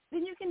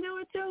 then you can do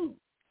it too.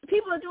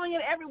 People are doing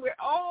it everywhere,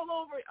 all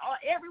over,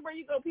 everywhere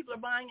you go, people are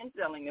buying and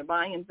selling. They're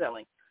buying and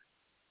selling.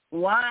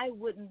 Why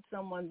wouldn't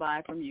someone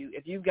buy from you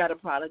if you've got a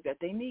product that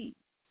they need?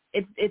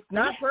 It's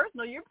not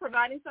personal. You're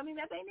providing something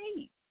that they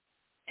need.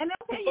 And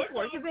they'll pay you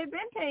for it because they've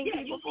been paying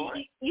people for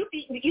it. You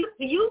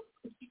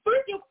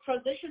first you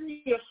position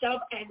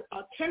yourself as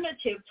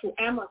alternative to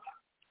Amazon.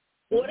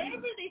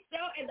 Whatever they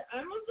sell at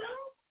Amazon,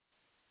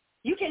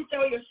 you can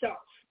sell yourself.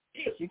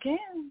 Yes, you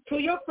can. To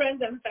your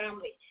friends and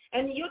family.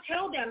 And you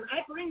tell them,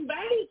 I bring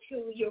value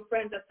to your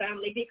friends and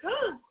family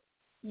because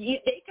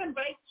they can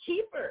buy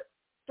cheaper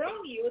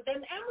from you than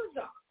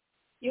Amazon.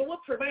 You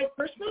will provide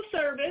personal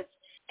service,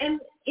 and,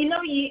 they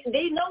know you,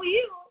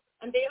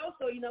 and they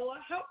also,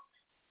 help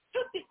to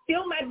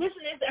build my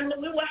business, and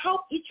we will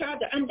help each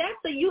other. And that's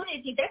the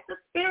unity. That's the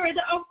spirit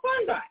of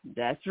Quandai.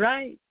 That's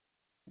right.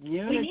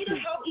 Unity. We need to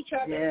help each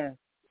other. Yes,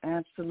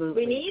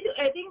 absolutely.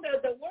 I think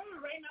the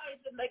world right now is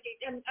like,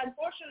 and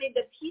unfortunately,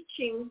 the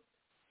teaching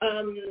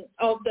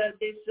of the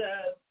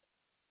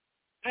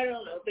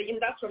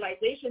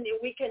industrialization,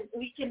 we can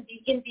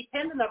be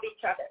independent of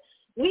each other.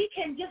 We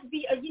can just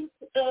be a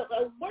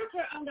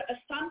worker on the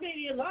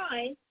assembly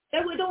line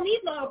that we don't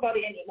need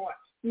nobody anymore.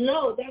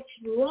 No, that's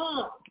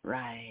wrong.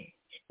 Right.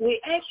 We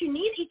actually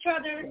need each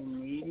other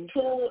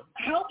to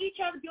help each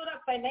other build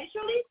up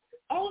financially.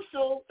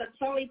 Also, the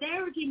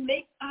solidarity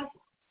makes us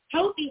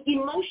healthy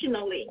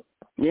emotionally.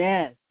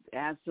 Yes,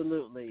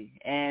 absolutely.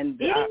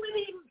 And even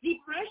with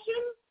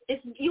depression,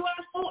 you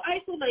are so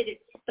isolated.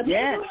 The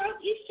mental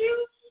health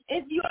issue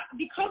is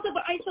because of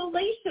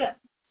isolation.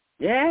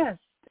 Yes,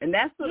 and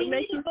that's what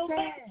makes you it go sad.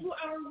 back to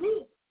our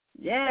roots.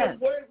 Yes.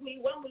 When we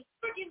work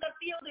in the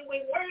field, and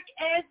we work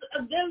as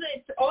a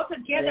village all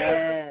together,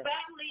 as a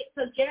family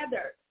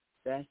together.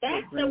 That's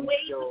the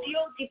way to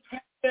deal with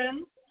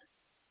depression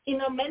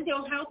in a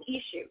mental health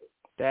issue.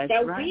 That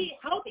right. We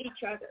help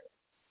each other.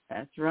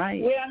 That's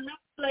right. We are not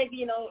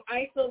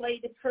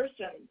isolated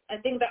person. I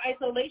think the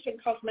isolation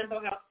causes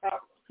mental health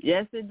problems.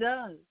 Yes, it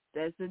does.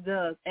 Yes, it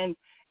does. And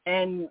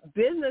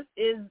business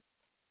it's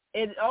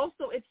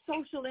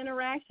social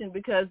interaction,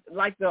 because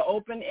like the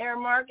open air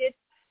markets,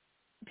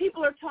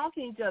 people are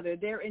talking to each other.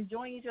 They're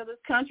enjoying each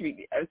other's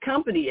company.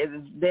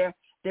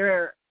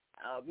 They're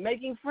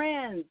making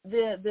friends.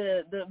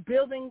 The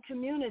building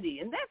community,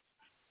 and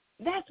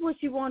that's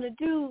what you want to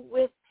do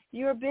with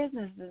your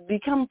business. Is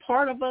become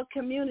part of a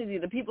community.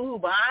 The people who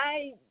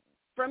buy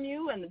from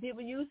you and the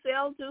people you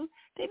sell to,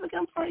 they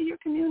become part of your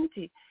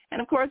community.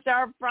 And of course,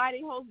 our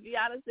Friday host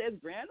Viata says,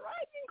 Grand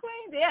Rising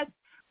Queen. Yes,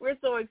 we're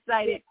so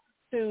excited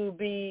to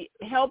be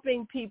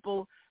helping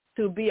people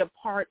to be a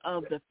part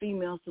of the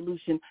Female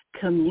Solution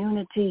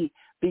community,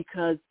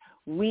 because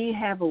we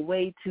have a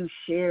way to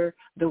share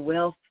the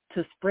wealth,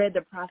 to spread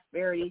the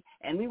prosperity,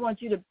 and we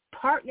want you to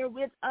partner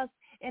with us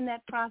in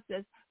that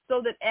process so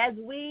that as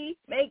we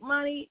make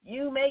money,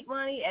 you make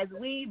money. As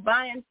we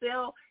buy and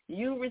sell,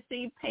 you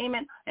receive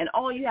payment, and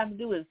all you have to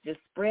do is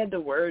just spread the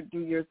word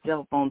through your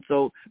cell phone.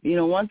 So,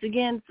 once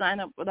again, sign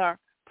up with our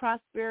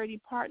Prosperity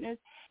Partners.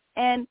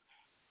 And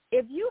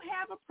if you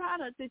have a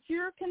product that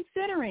you're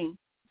considering,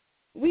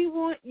 we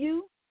want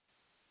you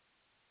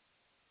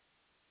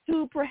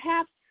to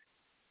perhaps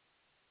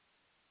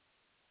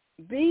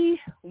be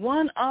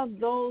one of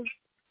those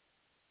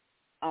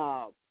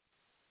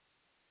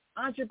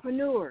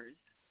entrepreneurs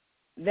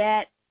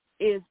that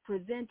is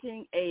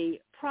presenting a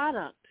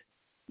product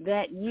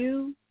that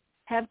you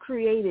have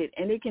created.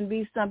 And it can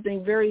be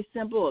something very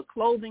simple, a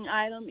clothing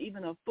item,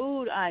 even a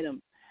food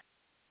item.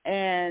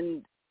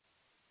 And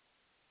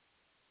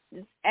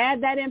just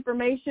add that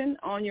information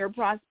on your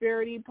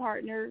Prosperity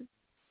Partner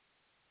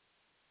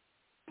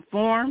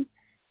form,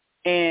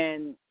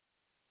 and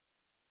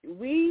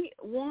we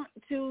want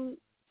to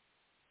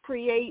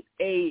create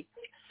a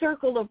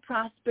circle of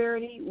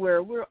prosperity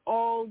where we're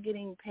all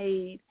getting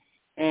paid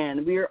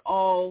and we're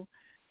all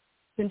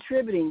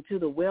contributing to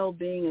the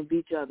well-being of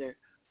each other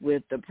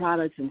with the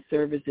products and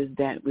services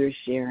that we're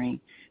sharing.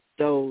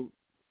 So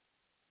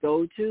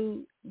go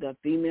to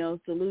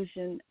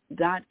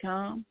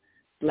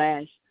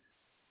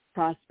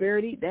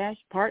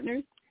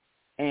thefemalesolution.com/prosperity-partners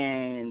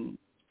and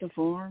the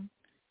form.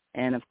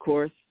 And, of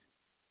course,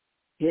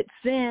 hit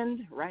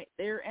send right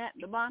there at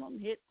the bottom.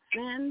 Hit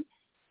send,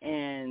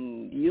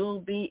 and you'll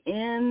be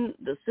in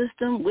the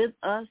system with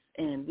us,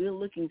 and we're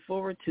looking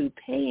forward to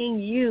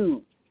paying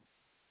you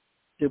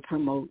to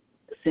promote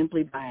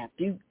simply by a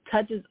few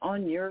touches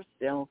on your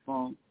cell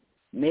phone.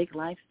 Make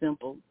life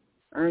simple.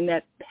 Earn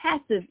that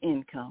passive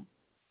income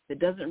that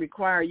doesn't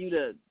require you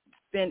to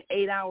spend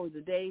 8 hours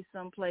a day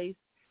someplace.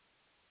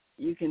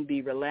 You can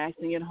be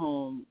relaxing at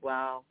home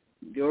while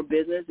your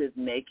business is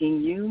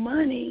making you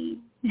money.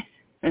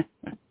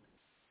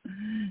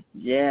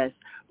 Yes.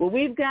 Well,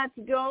 we've got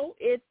to go.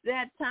 It's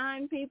that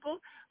time, people.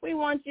 We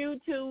want you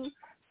to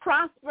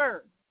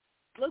prosper.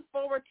 Look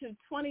forward to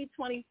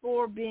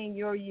 2024 being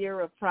your year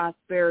of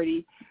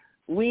prosperity.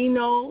 We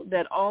know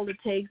that all it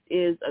takes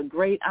is a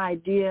great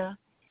idea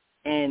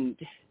And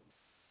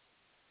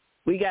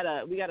we got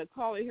a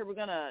caller here. We're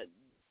gonna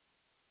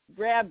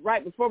grab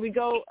right before we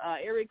go.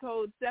 Area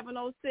code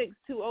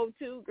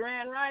 706-202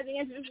 Grand Rising.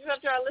 Introduce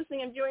yourself to our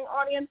listening and viewing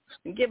audience,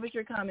 and give us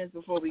your comments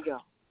before we go.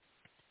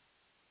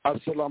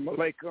 Assalamu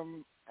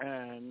alaikum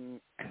and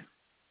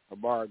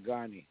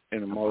Abaragani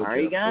in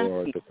Emoja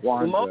for the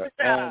Kwanzaa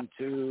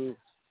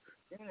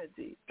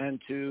and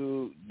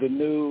to the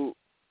new,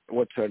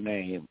 what's her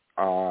name?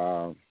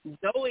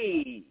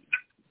 Zoe.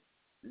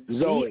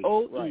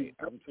 Right.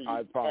 I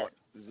apologize.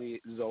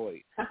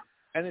 Zoe.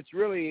 And it's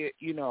really,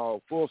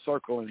 full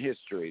circle in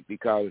history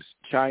because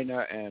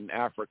China and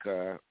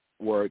Africa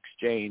were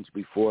exchanged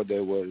before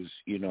there was,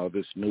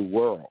 this new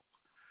world.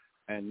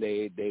 And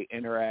they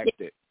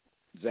interacted,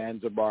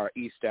 Zanzibar,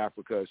 East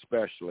Africa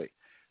especially.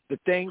 The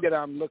thing that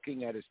I'm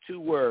looking at is two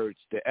words,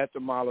 the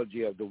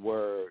etymology of the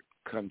word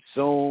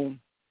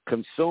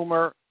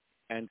consumer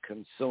and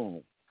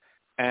consume.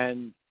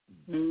 And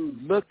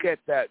look at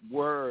that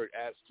word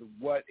as to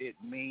what it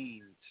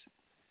means.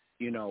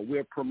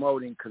 We're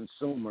promoting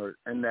consumer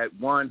and that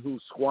one who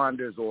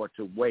squanders or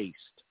to waste.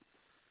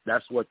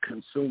 That's what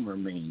consumer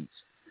means.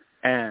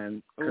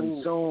 And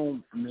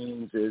consume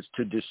means is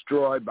to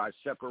destroy by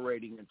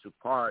separating into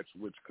parts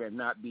which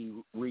cannot be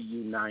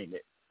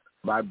reunited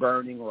by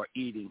burning or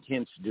eating,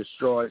 hence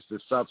destroys the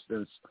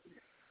substance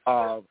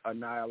of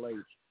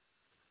annihilation.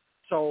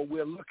 So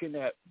we're looking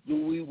at,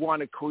 do we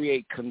want to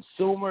create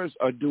consumers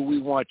or do we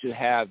want to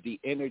have the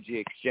energy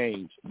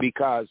exchange?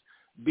 Because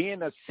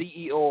being a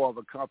CEO of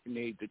a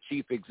company, the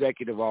chief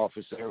executive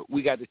officer,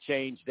 we got to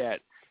change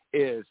that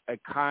is a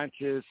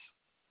conscious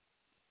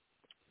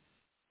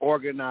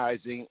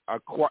organizing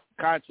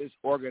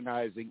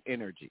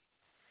energy.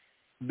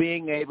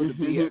 Being able to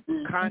be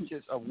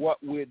conscious of what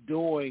we're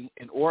doing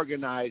and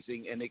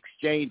organizing and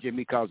exchanging,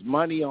 because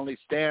money only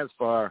stands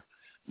for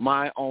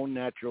my own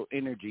natural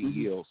energy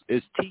yields,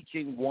 is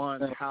teaching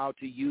one how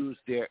to use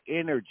their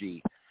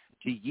energy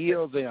to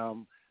yield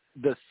them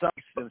the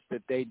substance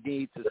that they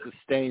need to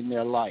sustain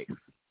their life.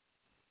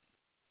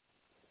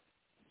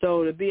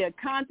 So to be a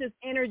conscious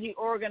energy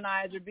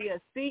organizer, be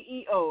a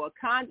CEO, a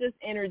conscious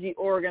energy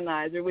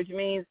organizer, which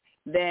means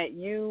that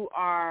you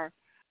are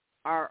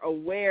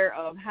aware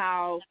of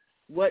how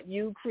what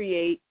you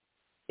create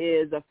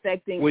is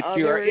affecting with others.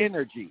 With your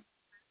energy.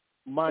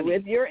 Money.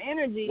 With your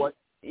energy.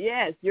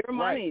 Yes, your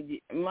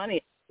money. Right.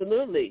 Money,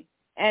 absolutely.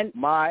 And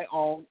my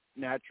own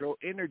natural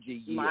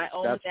energy yields. My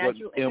own That's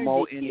natural what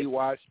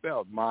M-O-N-E-Y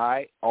spelled.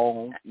 My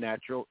own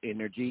natural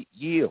energy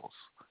yields.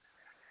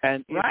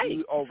 And if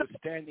you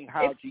understanding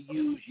how to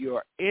use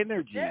your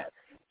energy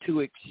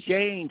to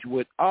exchange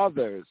with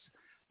others,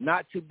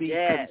 not to be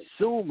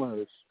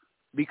consumers,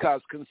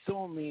 because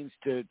consume means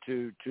to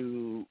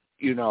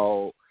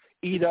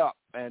eat up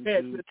and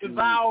to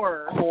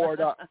devour,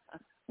 hoard up.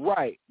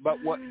 Right.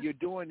 But what you're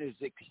doing is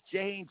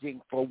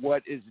exchanging for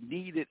what is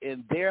needed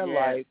in their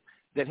life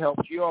that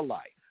helps your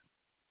life.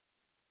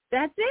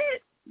 That's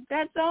it.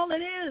 That's all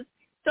it is.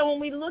 So when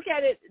we look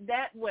at it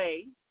that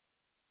way,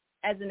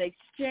 as an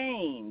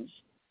exchange,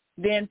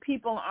 then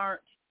people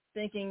aren't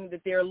thinking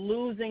that they're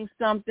losing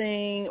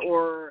something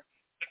or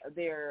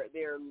they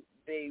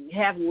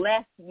have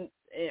less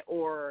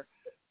or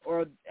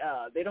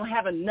they don't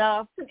have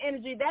enough. It's an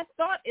energy. That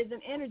thought is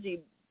an energy.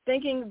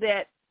 Thinking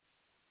that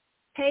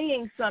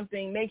paying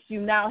something makes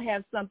you now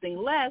have something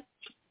less,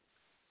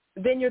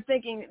 then you're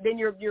thinking, then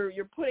you're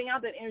putting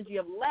out that energy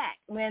of lack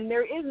when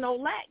there is no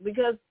lack,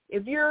 because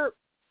if you're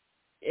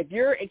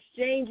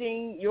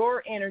exchanging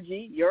your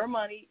energy, your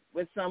money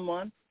with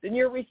someone, then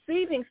you're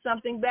receiving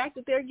something back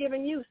that they're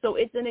giving you. So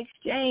it's an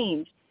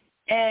exchange,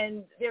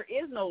 and there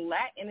is no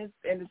lack, and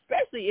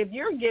especially if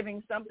you're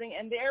giving something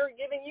and they're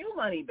giving you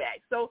money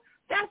back. So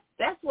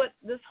that's what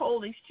this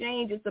whole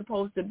exchange is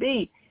supposed to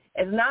be.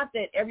 It's not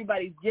that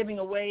everybody's giving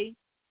away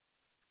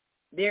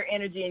their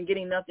energy and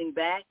getting nothing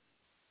back,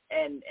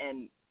 and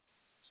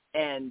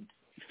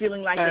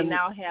feeling like they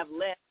now have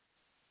less.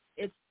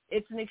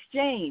 It's an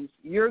exchange.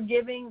 You're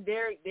giving,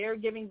 they're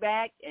giving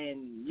back,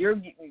 and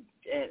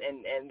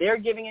they're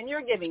giving and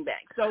you're giving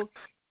back. So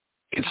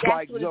it's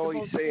like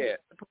Zoe said.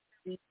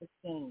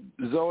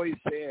 Zoe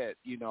said,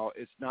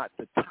 it's not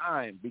the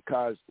time,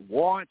 because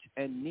want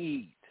and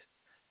need.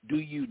 Do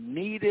you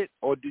need it,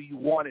 or do you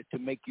want it to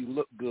make you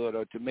look good,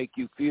 or to make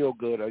you feel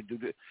good, or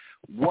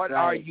what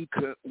are you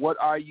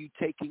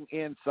taking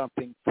in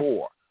something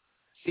for?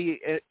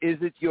 See,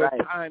 is it your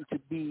time to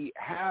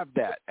have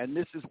that? And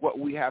this is what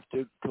we have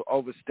to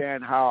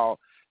understand, how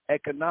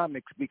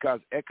economics, because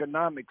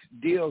economics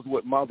deals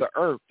with Mother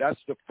Earth. That's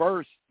the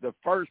first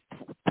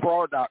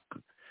product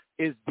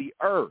is the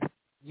earth.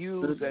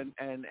 Use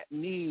and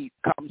need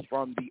comes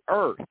from the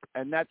earth,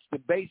 and that's the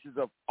basis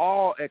of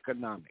all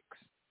economics.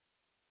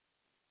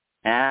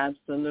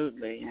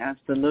 Absolutely,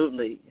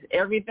 absolutely.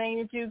 Everything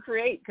that you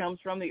create comes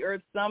from the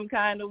earth some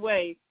kind of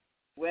way,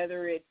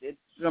 whether it's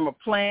from a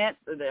plant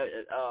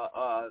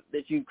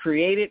that you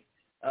created,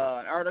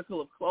 an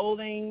article of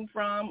clothing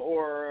from,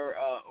 or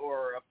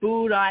a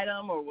food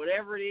item, or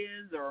whatever it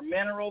is, or a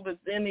mineral that's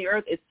in the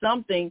earth. It's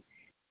something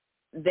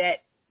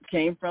that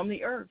came from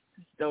the earth.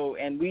 So,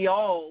 and we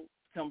all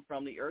come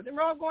from the earth, and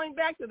we're all going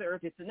back to the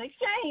earth. It's an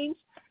exchange.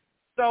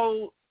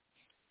 So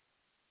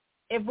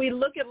if we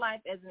look at life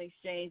as an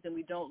exchange, then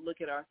we don't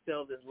look at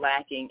ourselves as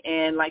lacking.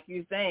 And like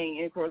you're saying,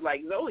 and of course,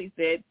 like Zoe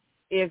said,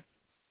 if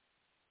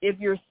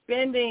you're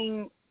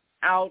spending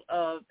out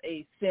of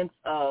a sense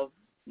of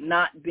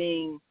not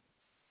being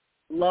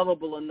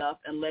lovable enough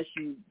unless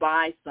you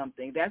buy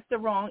something, that's the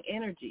wrong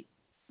energy.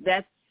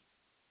 That's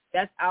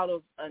out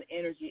of an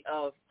energy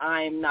of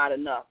I'm not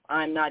enough,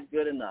 I'm not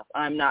good enough,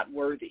 I'm not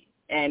worthy.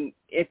 And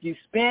if you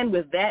spend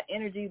with that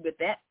energy, with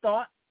that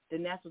thought,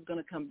 then that's what's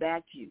going to come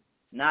back to you.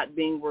 Not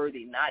being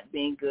worthy, not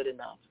being good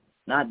enough,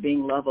 not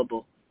being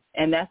lovable.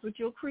 And that's what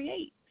you'll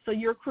create. So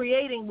you're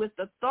creating with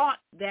the thought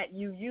that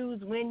you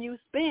use when you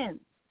spend.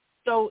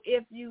 So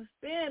if you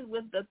spend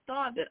with the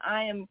thought that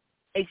I am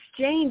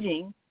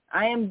exchanging,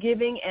 I am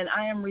giving and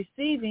I am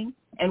receiving,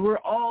 and we're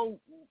all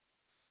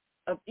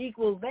of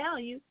equal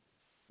value,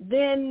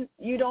 then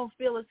you don't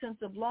feel a sense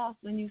of loss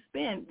when you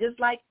spend. Just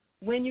like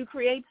when you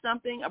create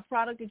something, a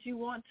product that you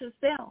want to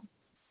sell.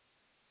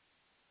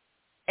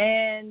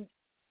 And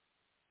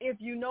if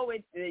you know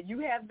it, you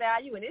have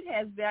value and it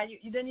has value,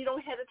 then you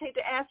don't hesitate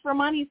to ask for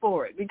money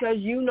for it because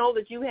you know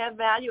that you have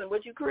value and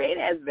what you create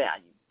has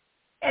value.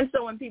 And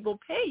so when people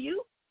pay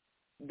you,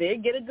 they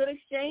get a good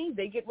exchange.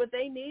 They get what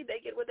they need.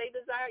 They get what they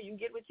desire. You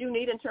get what you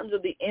need in terms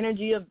of the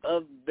energy of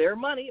their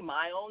money,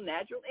 my own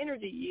natural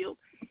energy yield.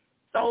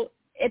 So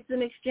it's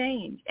an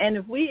exchange. And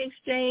if we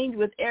exchange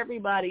with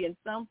everybody in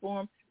some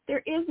form,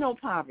 there is no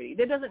poverty.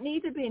 There doesn't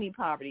need to be any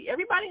poverty.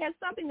 Everybody has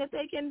something that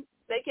they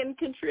can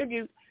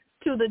contribute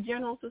to the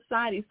general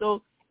society.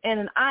 So in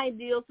an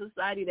ideal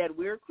society that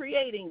we're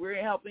creating,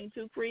 we're helping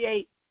to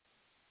create,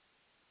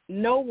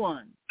 no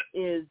one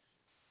is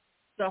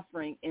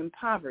suffering in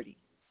poverty.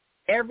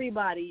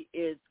 Everybody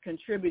is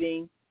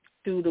contributing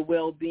to the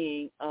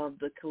well-being of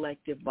the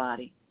collective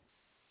body.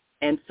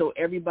 And so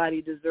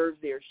everybody deserves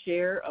their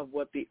share of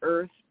what the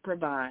earth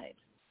provides.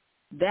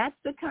 That's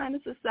the kind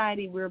of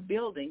society we're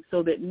building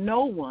so that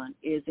no one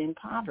is in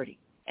poverty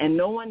and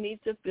no one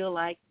needs to feel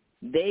like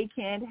they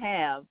can't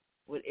have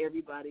what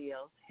everybody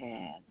else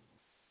has.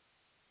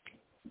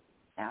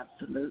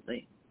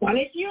 Absolutely. When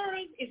it's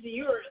yours, it's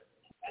yours.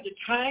 At the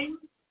time,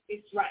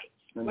 it's right.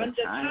 When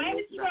the time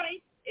is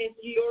right, it's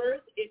yours,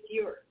 it's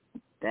yours.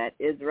 That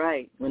is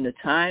right. When the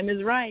time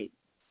is right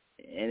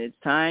and it's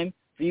time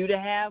for you to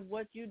have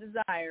what you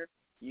desire,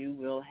 you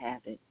will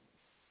have it.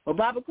 Well,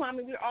 Baba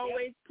Kwame, we're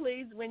always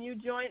pleased when you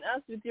join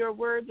us with your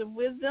words of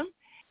wisdom.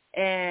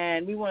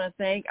 And we want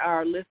to thank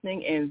our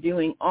listening and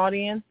viewing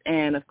audience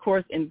and, of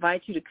course,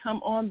 invite you to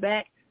come on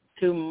back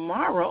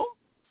tomorrow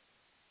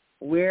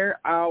where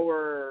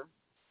our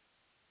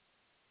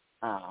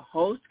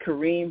host,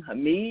 Kareem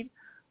Hamid,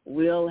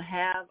 will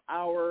have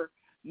our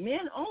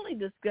men-only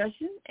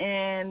discussion,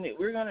 and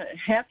we're going to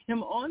have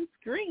him on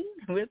screen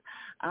with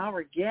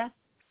our guests.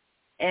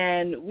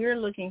 And we're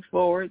looking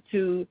forward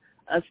to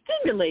a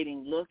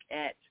stimulating look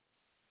at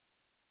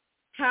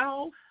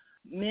how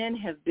men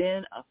have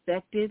been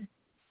affected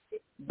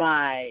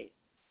by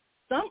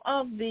some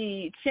of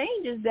the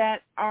changes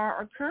that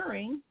are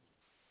occurring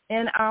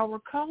in our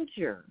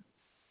culture,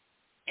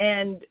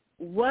 and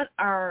what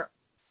are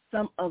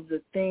some of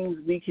the things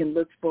we can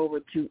look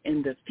forward to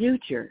in the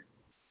future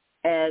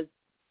as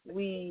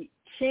we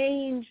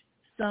change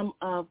some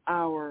of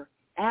our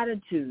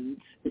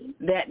attitudes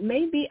that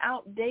may be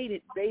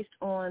outdated based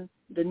on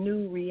the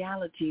new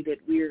reality that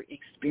we're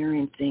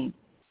experiencing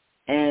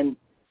and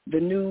the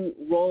new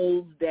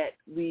roles that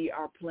we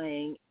are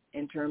playing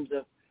in terms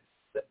of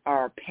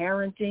our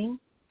parenting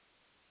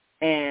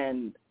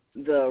and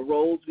the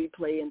roles we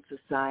play in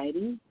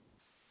society,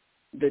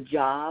 the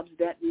jobs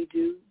that we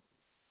do.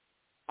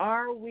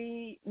 Are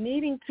we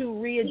needing to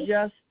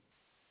readjust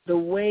the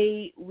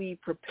way we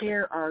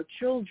prepare our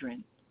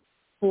children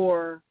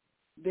for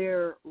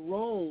their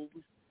roles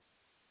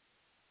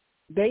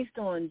based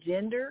on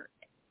gender,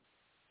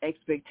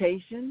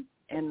 expectations,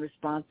 and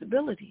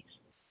responsibilities?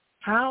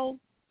 How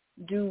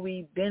do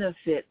we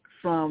benefit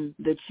from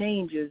the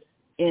changes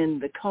in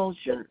the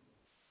culture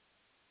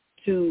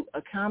to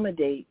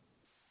accommodate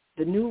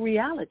the new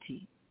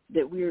reality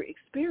that we're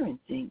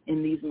experiencing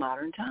in these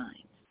modern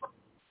times?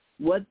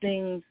 What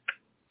things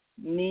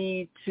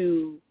need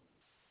to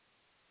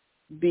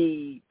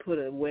be put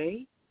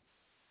away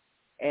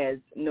as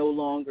no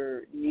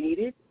longer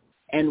needed,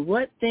 and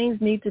what things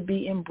need to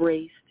be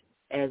embraced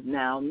as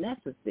now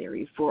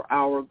necessary for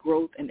our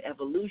growth and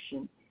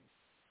evolution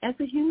as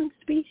a human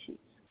species?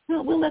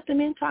 Well, we'll let the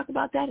men talk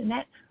about that in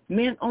that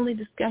men-only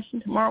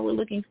discussion tomorrow. We're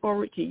looking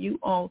forward to you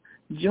all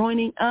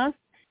joining us.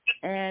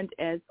 And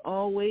as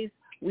always,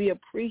 we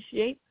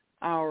appreciate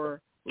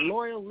our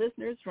loyal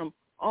listeners from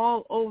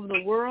all over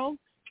the world.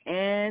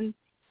 And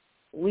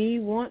we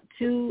want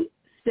to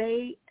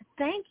say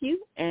thank you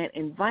and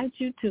invite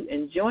you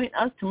to join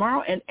us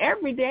tomorrow and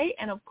every day.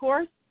 And, of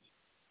course,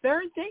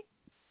 Thursday,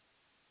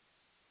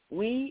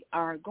 we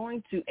are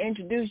going to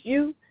introduce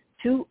you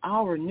to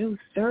our new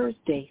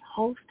Thursday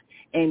host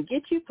and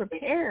get you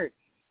prepared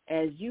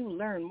as you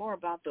learn more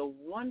about the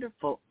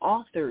wonderful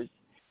authors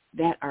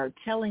that are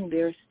telling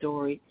their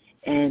story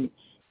and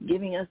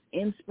giving us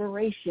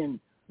inspiration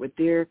with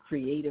their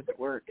creative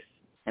works.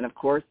 And, of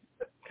course,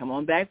 come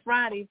on back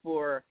Friday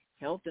for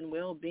Health and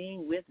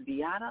Well-Being with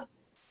Viata.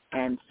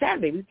 And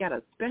Saturday, we've got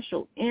a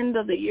special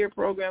end-of-the-year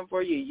program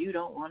for you you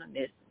don't want to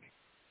miss,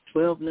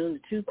 12 noon to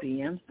 2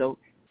 p.m., so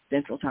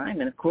Central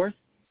Time. And, of course,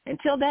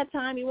 until that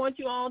time, we want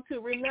you all to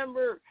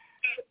remember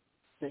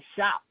to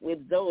shop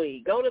with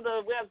Zoe. Go to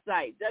the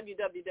website,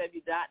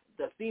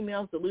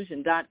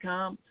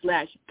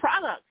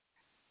 www.thefemalesolution.com/products.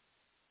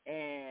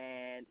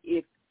 And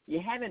if you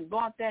haven't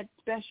bought that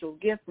special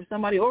gift for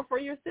somebody or for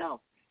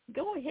yourself,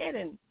 go ahead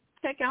and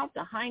check out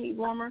the Hiney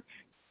Warmer.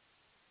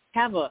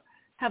 Have a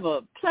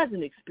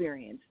pleasant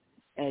experience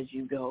as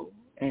you go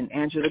and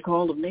answer the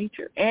call of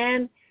nature.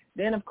 And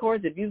then, of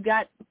course, if you've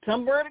got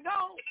somewhere to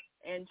go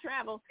and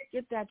travel,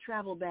 get that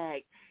travel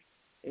bag.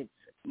 It's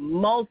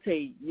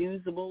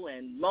multi-usable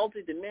and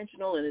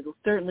multi-dimensional, and it'll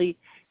certainly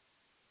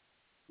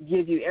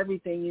give you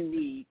everything you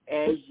need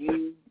as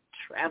you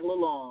travel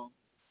along.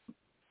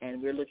 And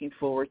we're looking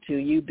forward to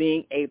you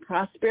being a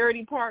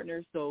prosperity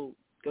partner. So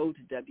go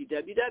to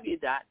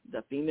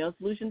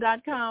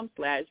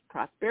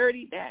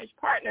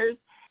www.thefemalesolution.com/prosperity-partners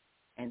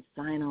and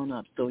sign on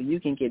up so you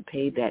can get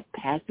paid that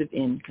passive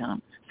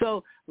income.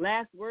 So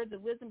last words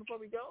of wisdom before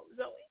we go,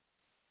 Zoe?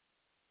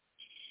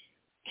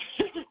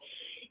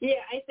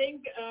 Yeah, I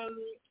think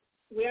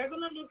we are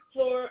going to look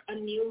for a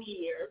new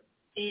year,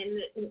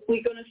 and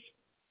we're going to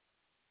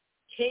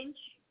change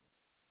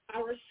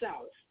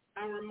ourselves,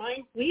 our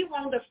mind. We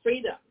want the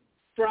freedom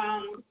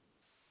from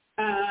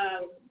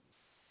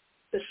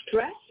the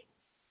stress,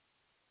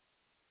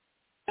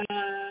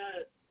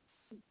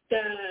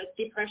 the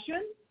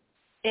depression,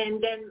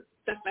 and then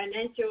the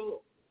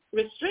financial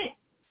restraint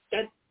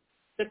that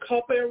the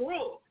corporate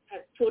world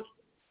has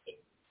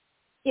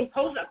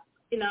imposed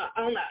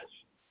on us.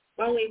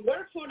 When we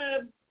work for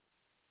the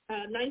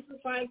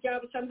 9-to-5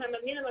 job, sometimes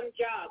a minimum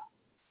job,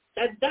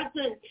 that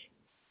doesn't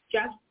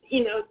just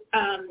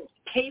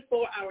pay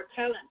for our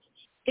talent.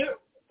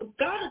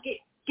 God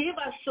give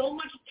us so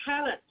much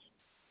talent.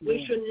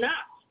 We should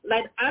not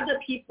let other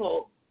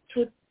people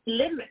to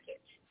limit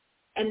it.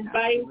 And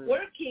by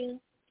working,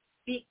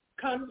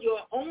 become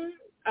your own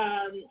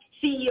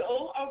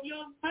CEO of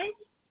your life,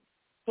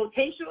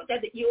 potential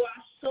that you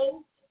are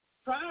so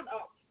proud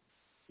of.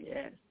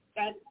 Yes.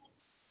 That,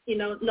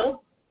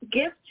 no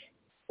gift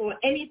or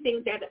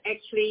anything that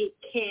actually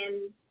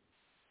can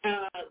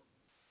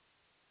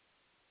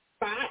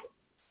buy.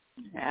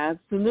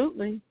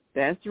 Absolutely.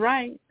 That's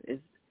right.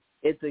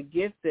 It's a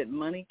gift that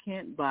money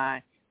can't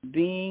buy.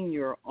 Being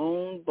your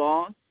own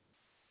boss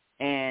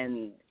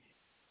and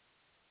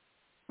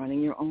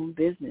running your own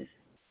business.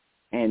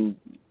 And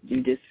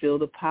you just feel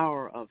the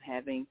power of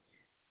having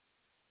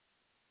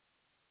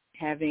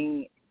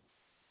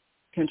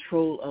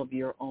control of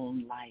your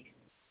own life.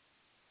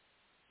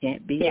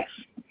 Can't beat it.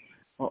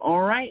 Well,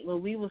 all right. Well,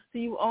 we will see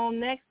you all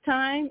next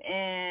time.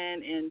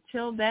 And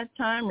until that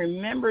time,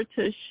 remember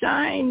to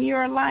shine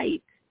your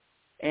light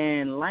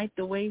and light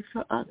the way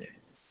for others.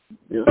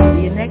 We'll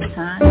see you next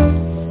time.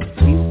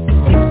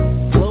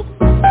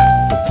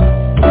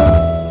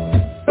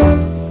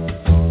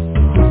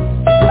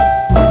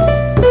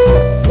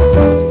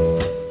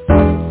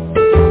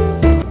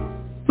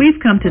 We've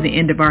come to the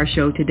end of our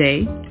show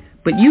today,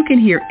 but you can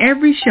hear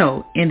every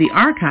show in the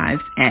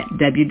archives at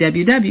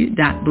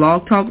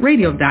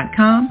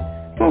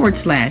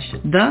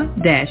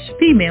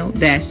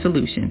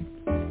www.blogtalkradio.com/the-female-solution.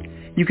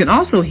 You can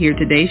also hear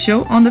today's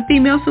show on the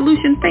Female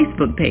Solution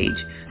Facebook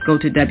page. Go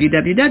to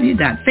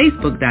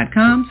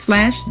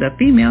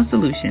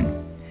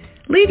www.facebook.com/thefemalesolution.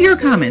 Leave your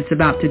comments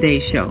about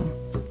today's show.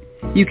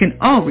 You can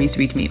always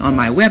reach me on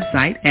my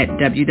website at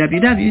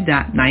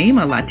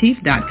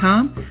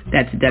www.naimalatif.com.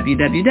 That's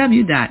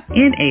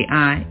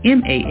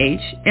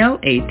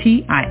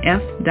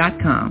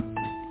www.naimalatif.com.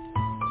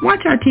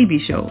 Watch our TV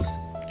shows,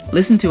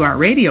 listen to our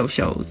radio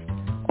shows,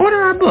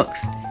 order our books,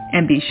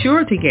 and be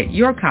sure to get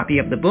your copy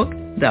of the book,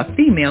 The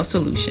Female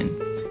Solution.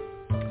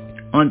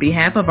 On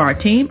behalf of our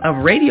team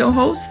of radio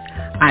hosts,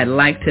 I'd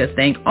like to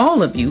thank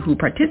all of you who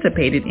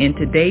participated in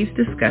today's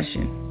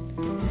discussion.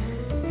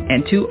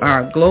 And to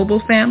our global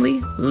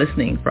family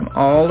listening from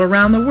all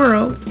around the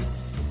world,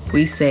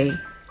 we say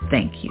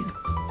thank you.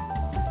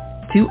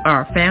 To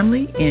our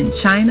family in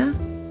China,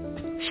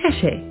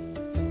 Sheshe,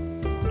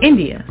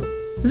 India,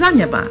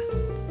 Zanyaba,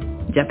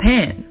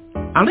 Japan,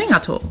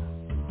 Arigato,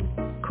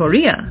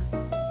 Korea,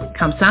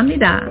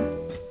 Kamsahamnida,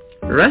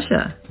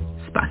 Russia,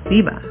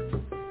 Spasiba,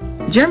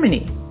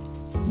 Germany,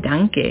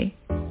 Danke,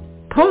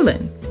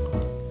 Poland,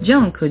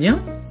 Jean Couillon,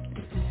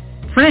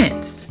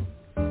 France,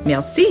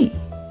 Merci,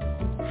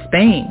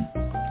 Spain,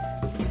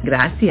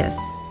 Gracias,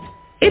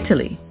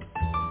 Italy,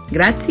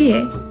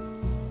 Grazie,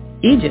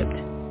 Egypt,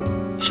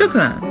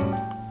 Shukran,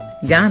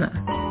 Ghana,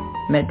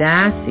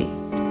 Medasi,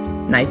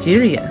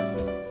 Nigeria,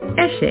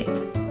 Eshe,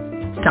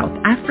 South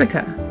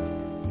Africa,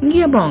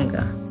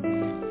 Ngiyabonga,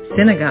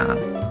 Senegal,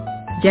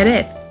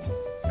 Jerez,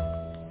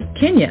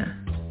 Kenya,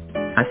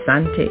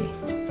 Asante.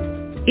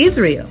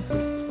 Israel,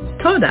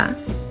 Toda.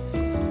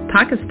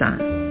 Pakistan,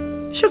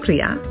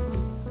 Shukriya.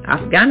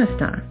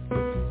 Afghanistan,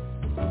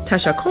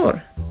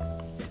 Tashakkur.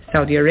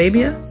 Saudi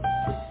Arabia,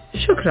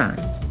 Shukran.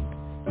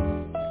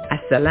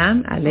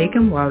 Assalamu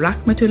alaikum wa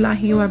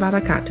rahmatullahi wa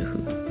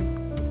barakatuhu.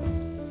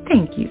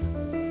 Thank you,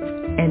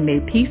 and may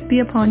peace be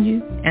upon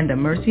you and the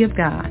mercy of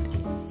God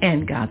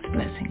and God's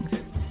blessings.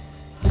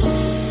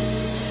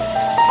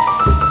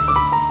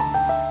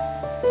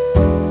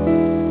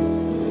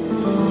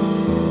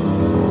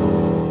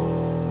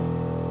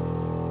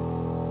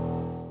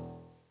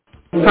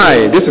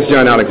 Hi, this is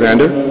John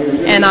Alexander.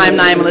 And I'm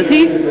Naima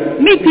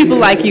Latif. Meet people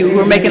like you who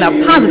are making a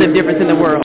positive difference in the world.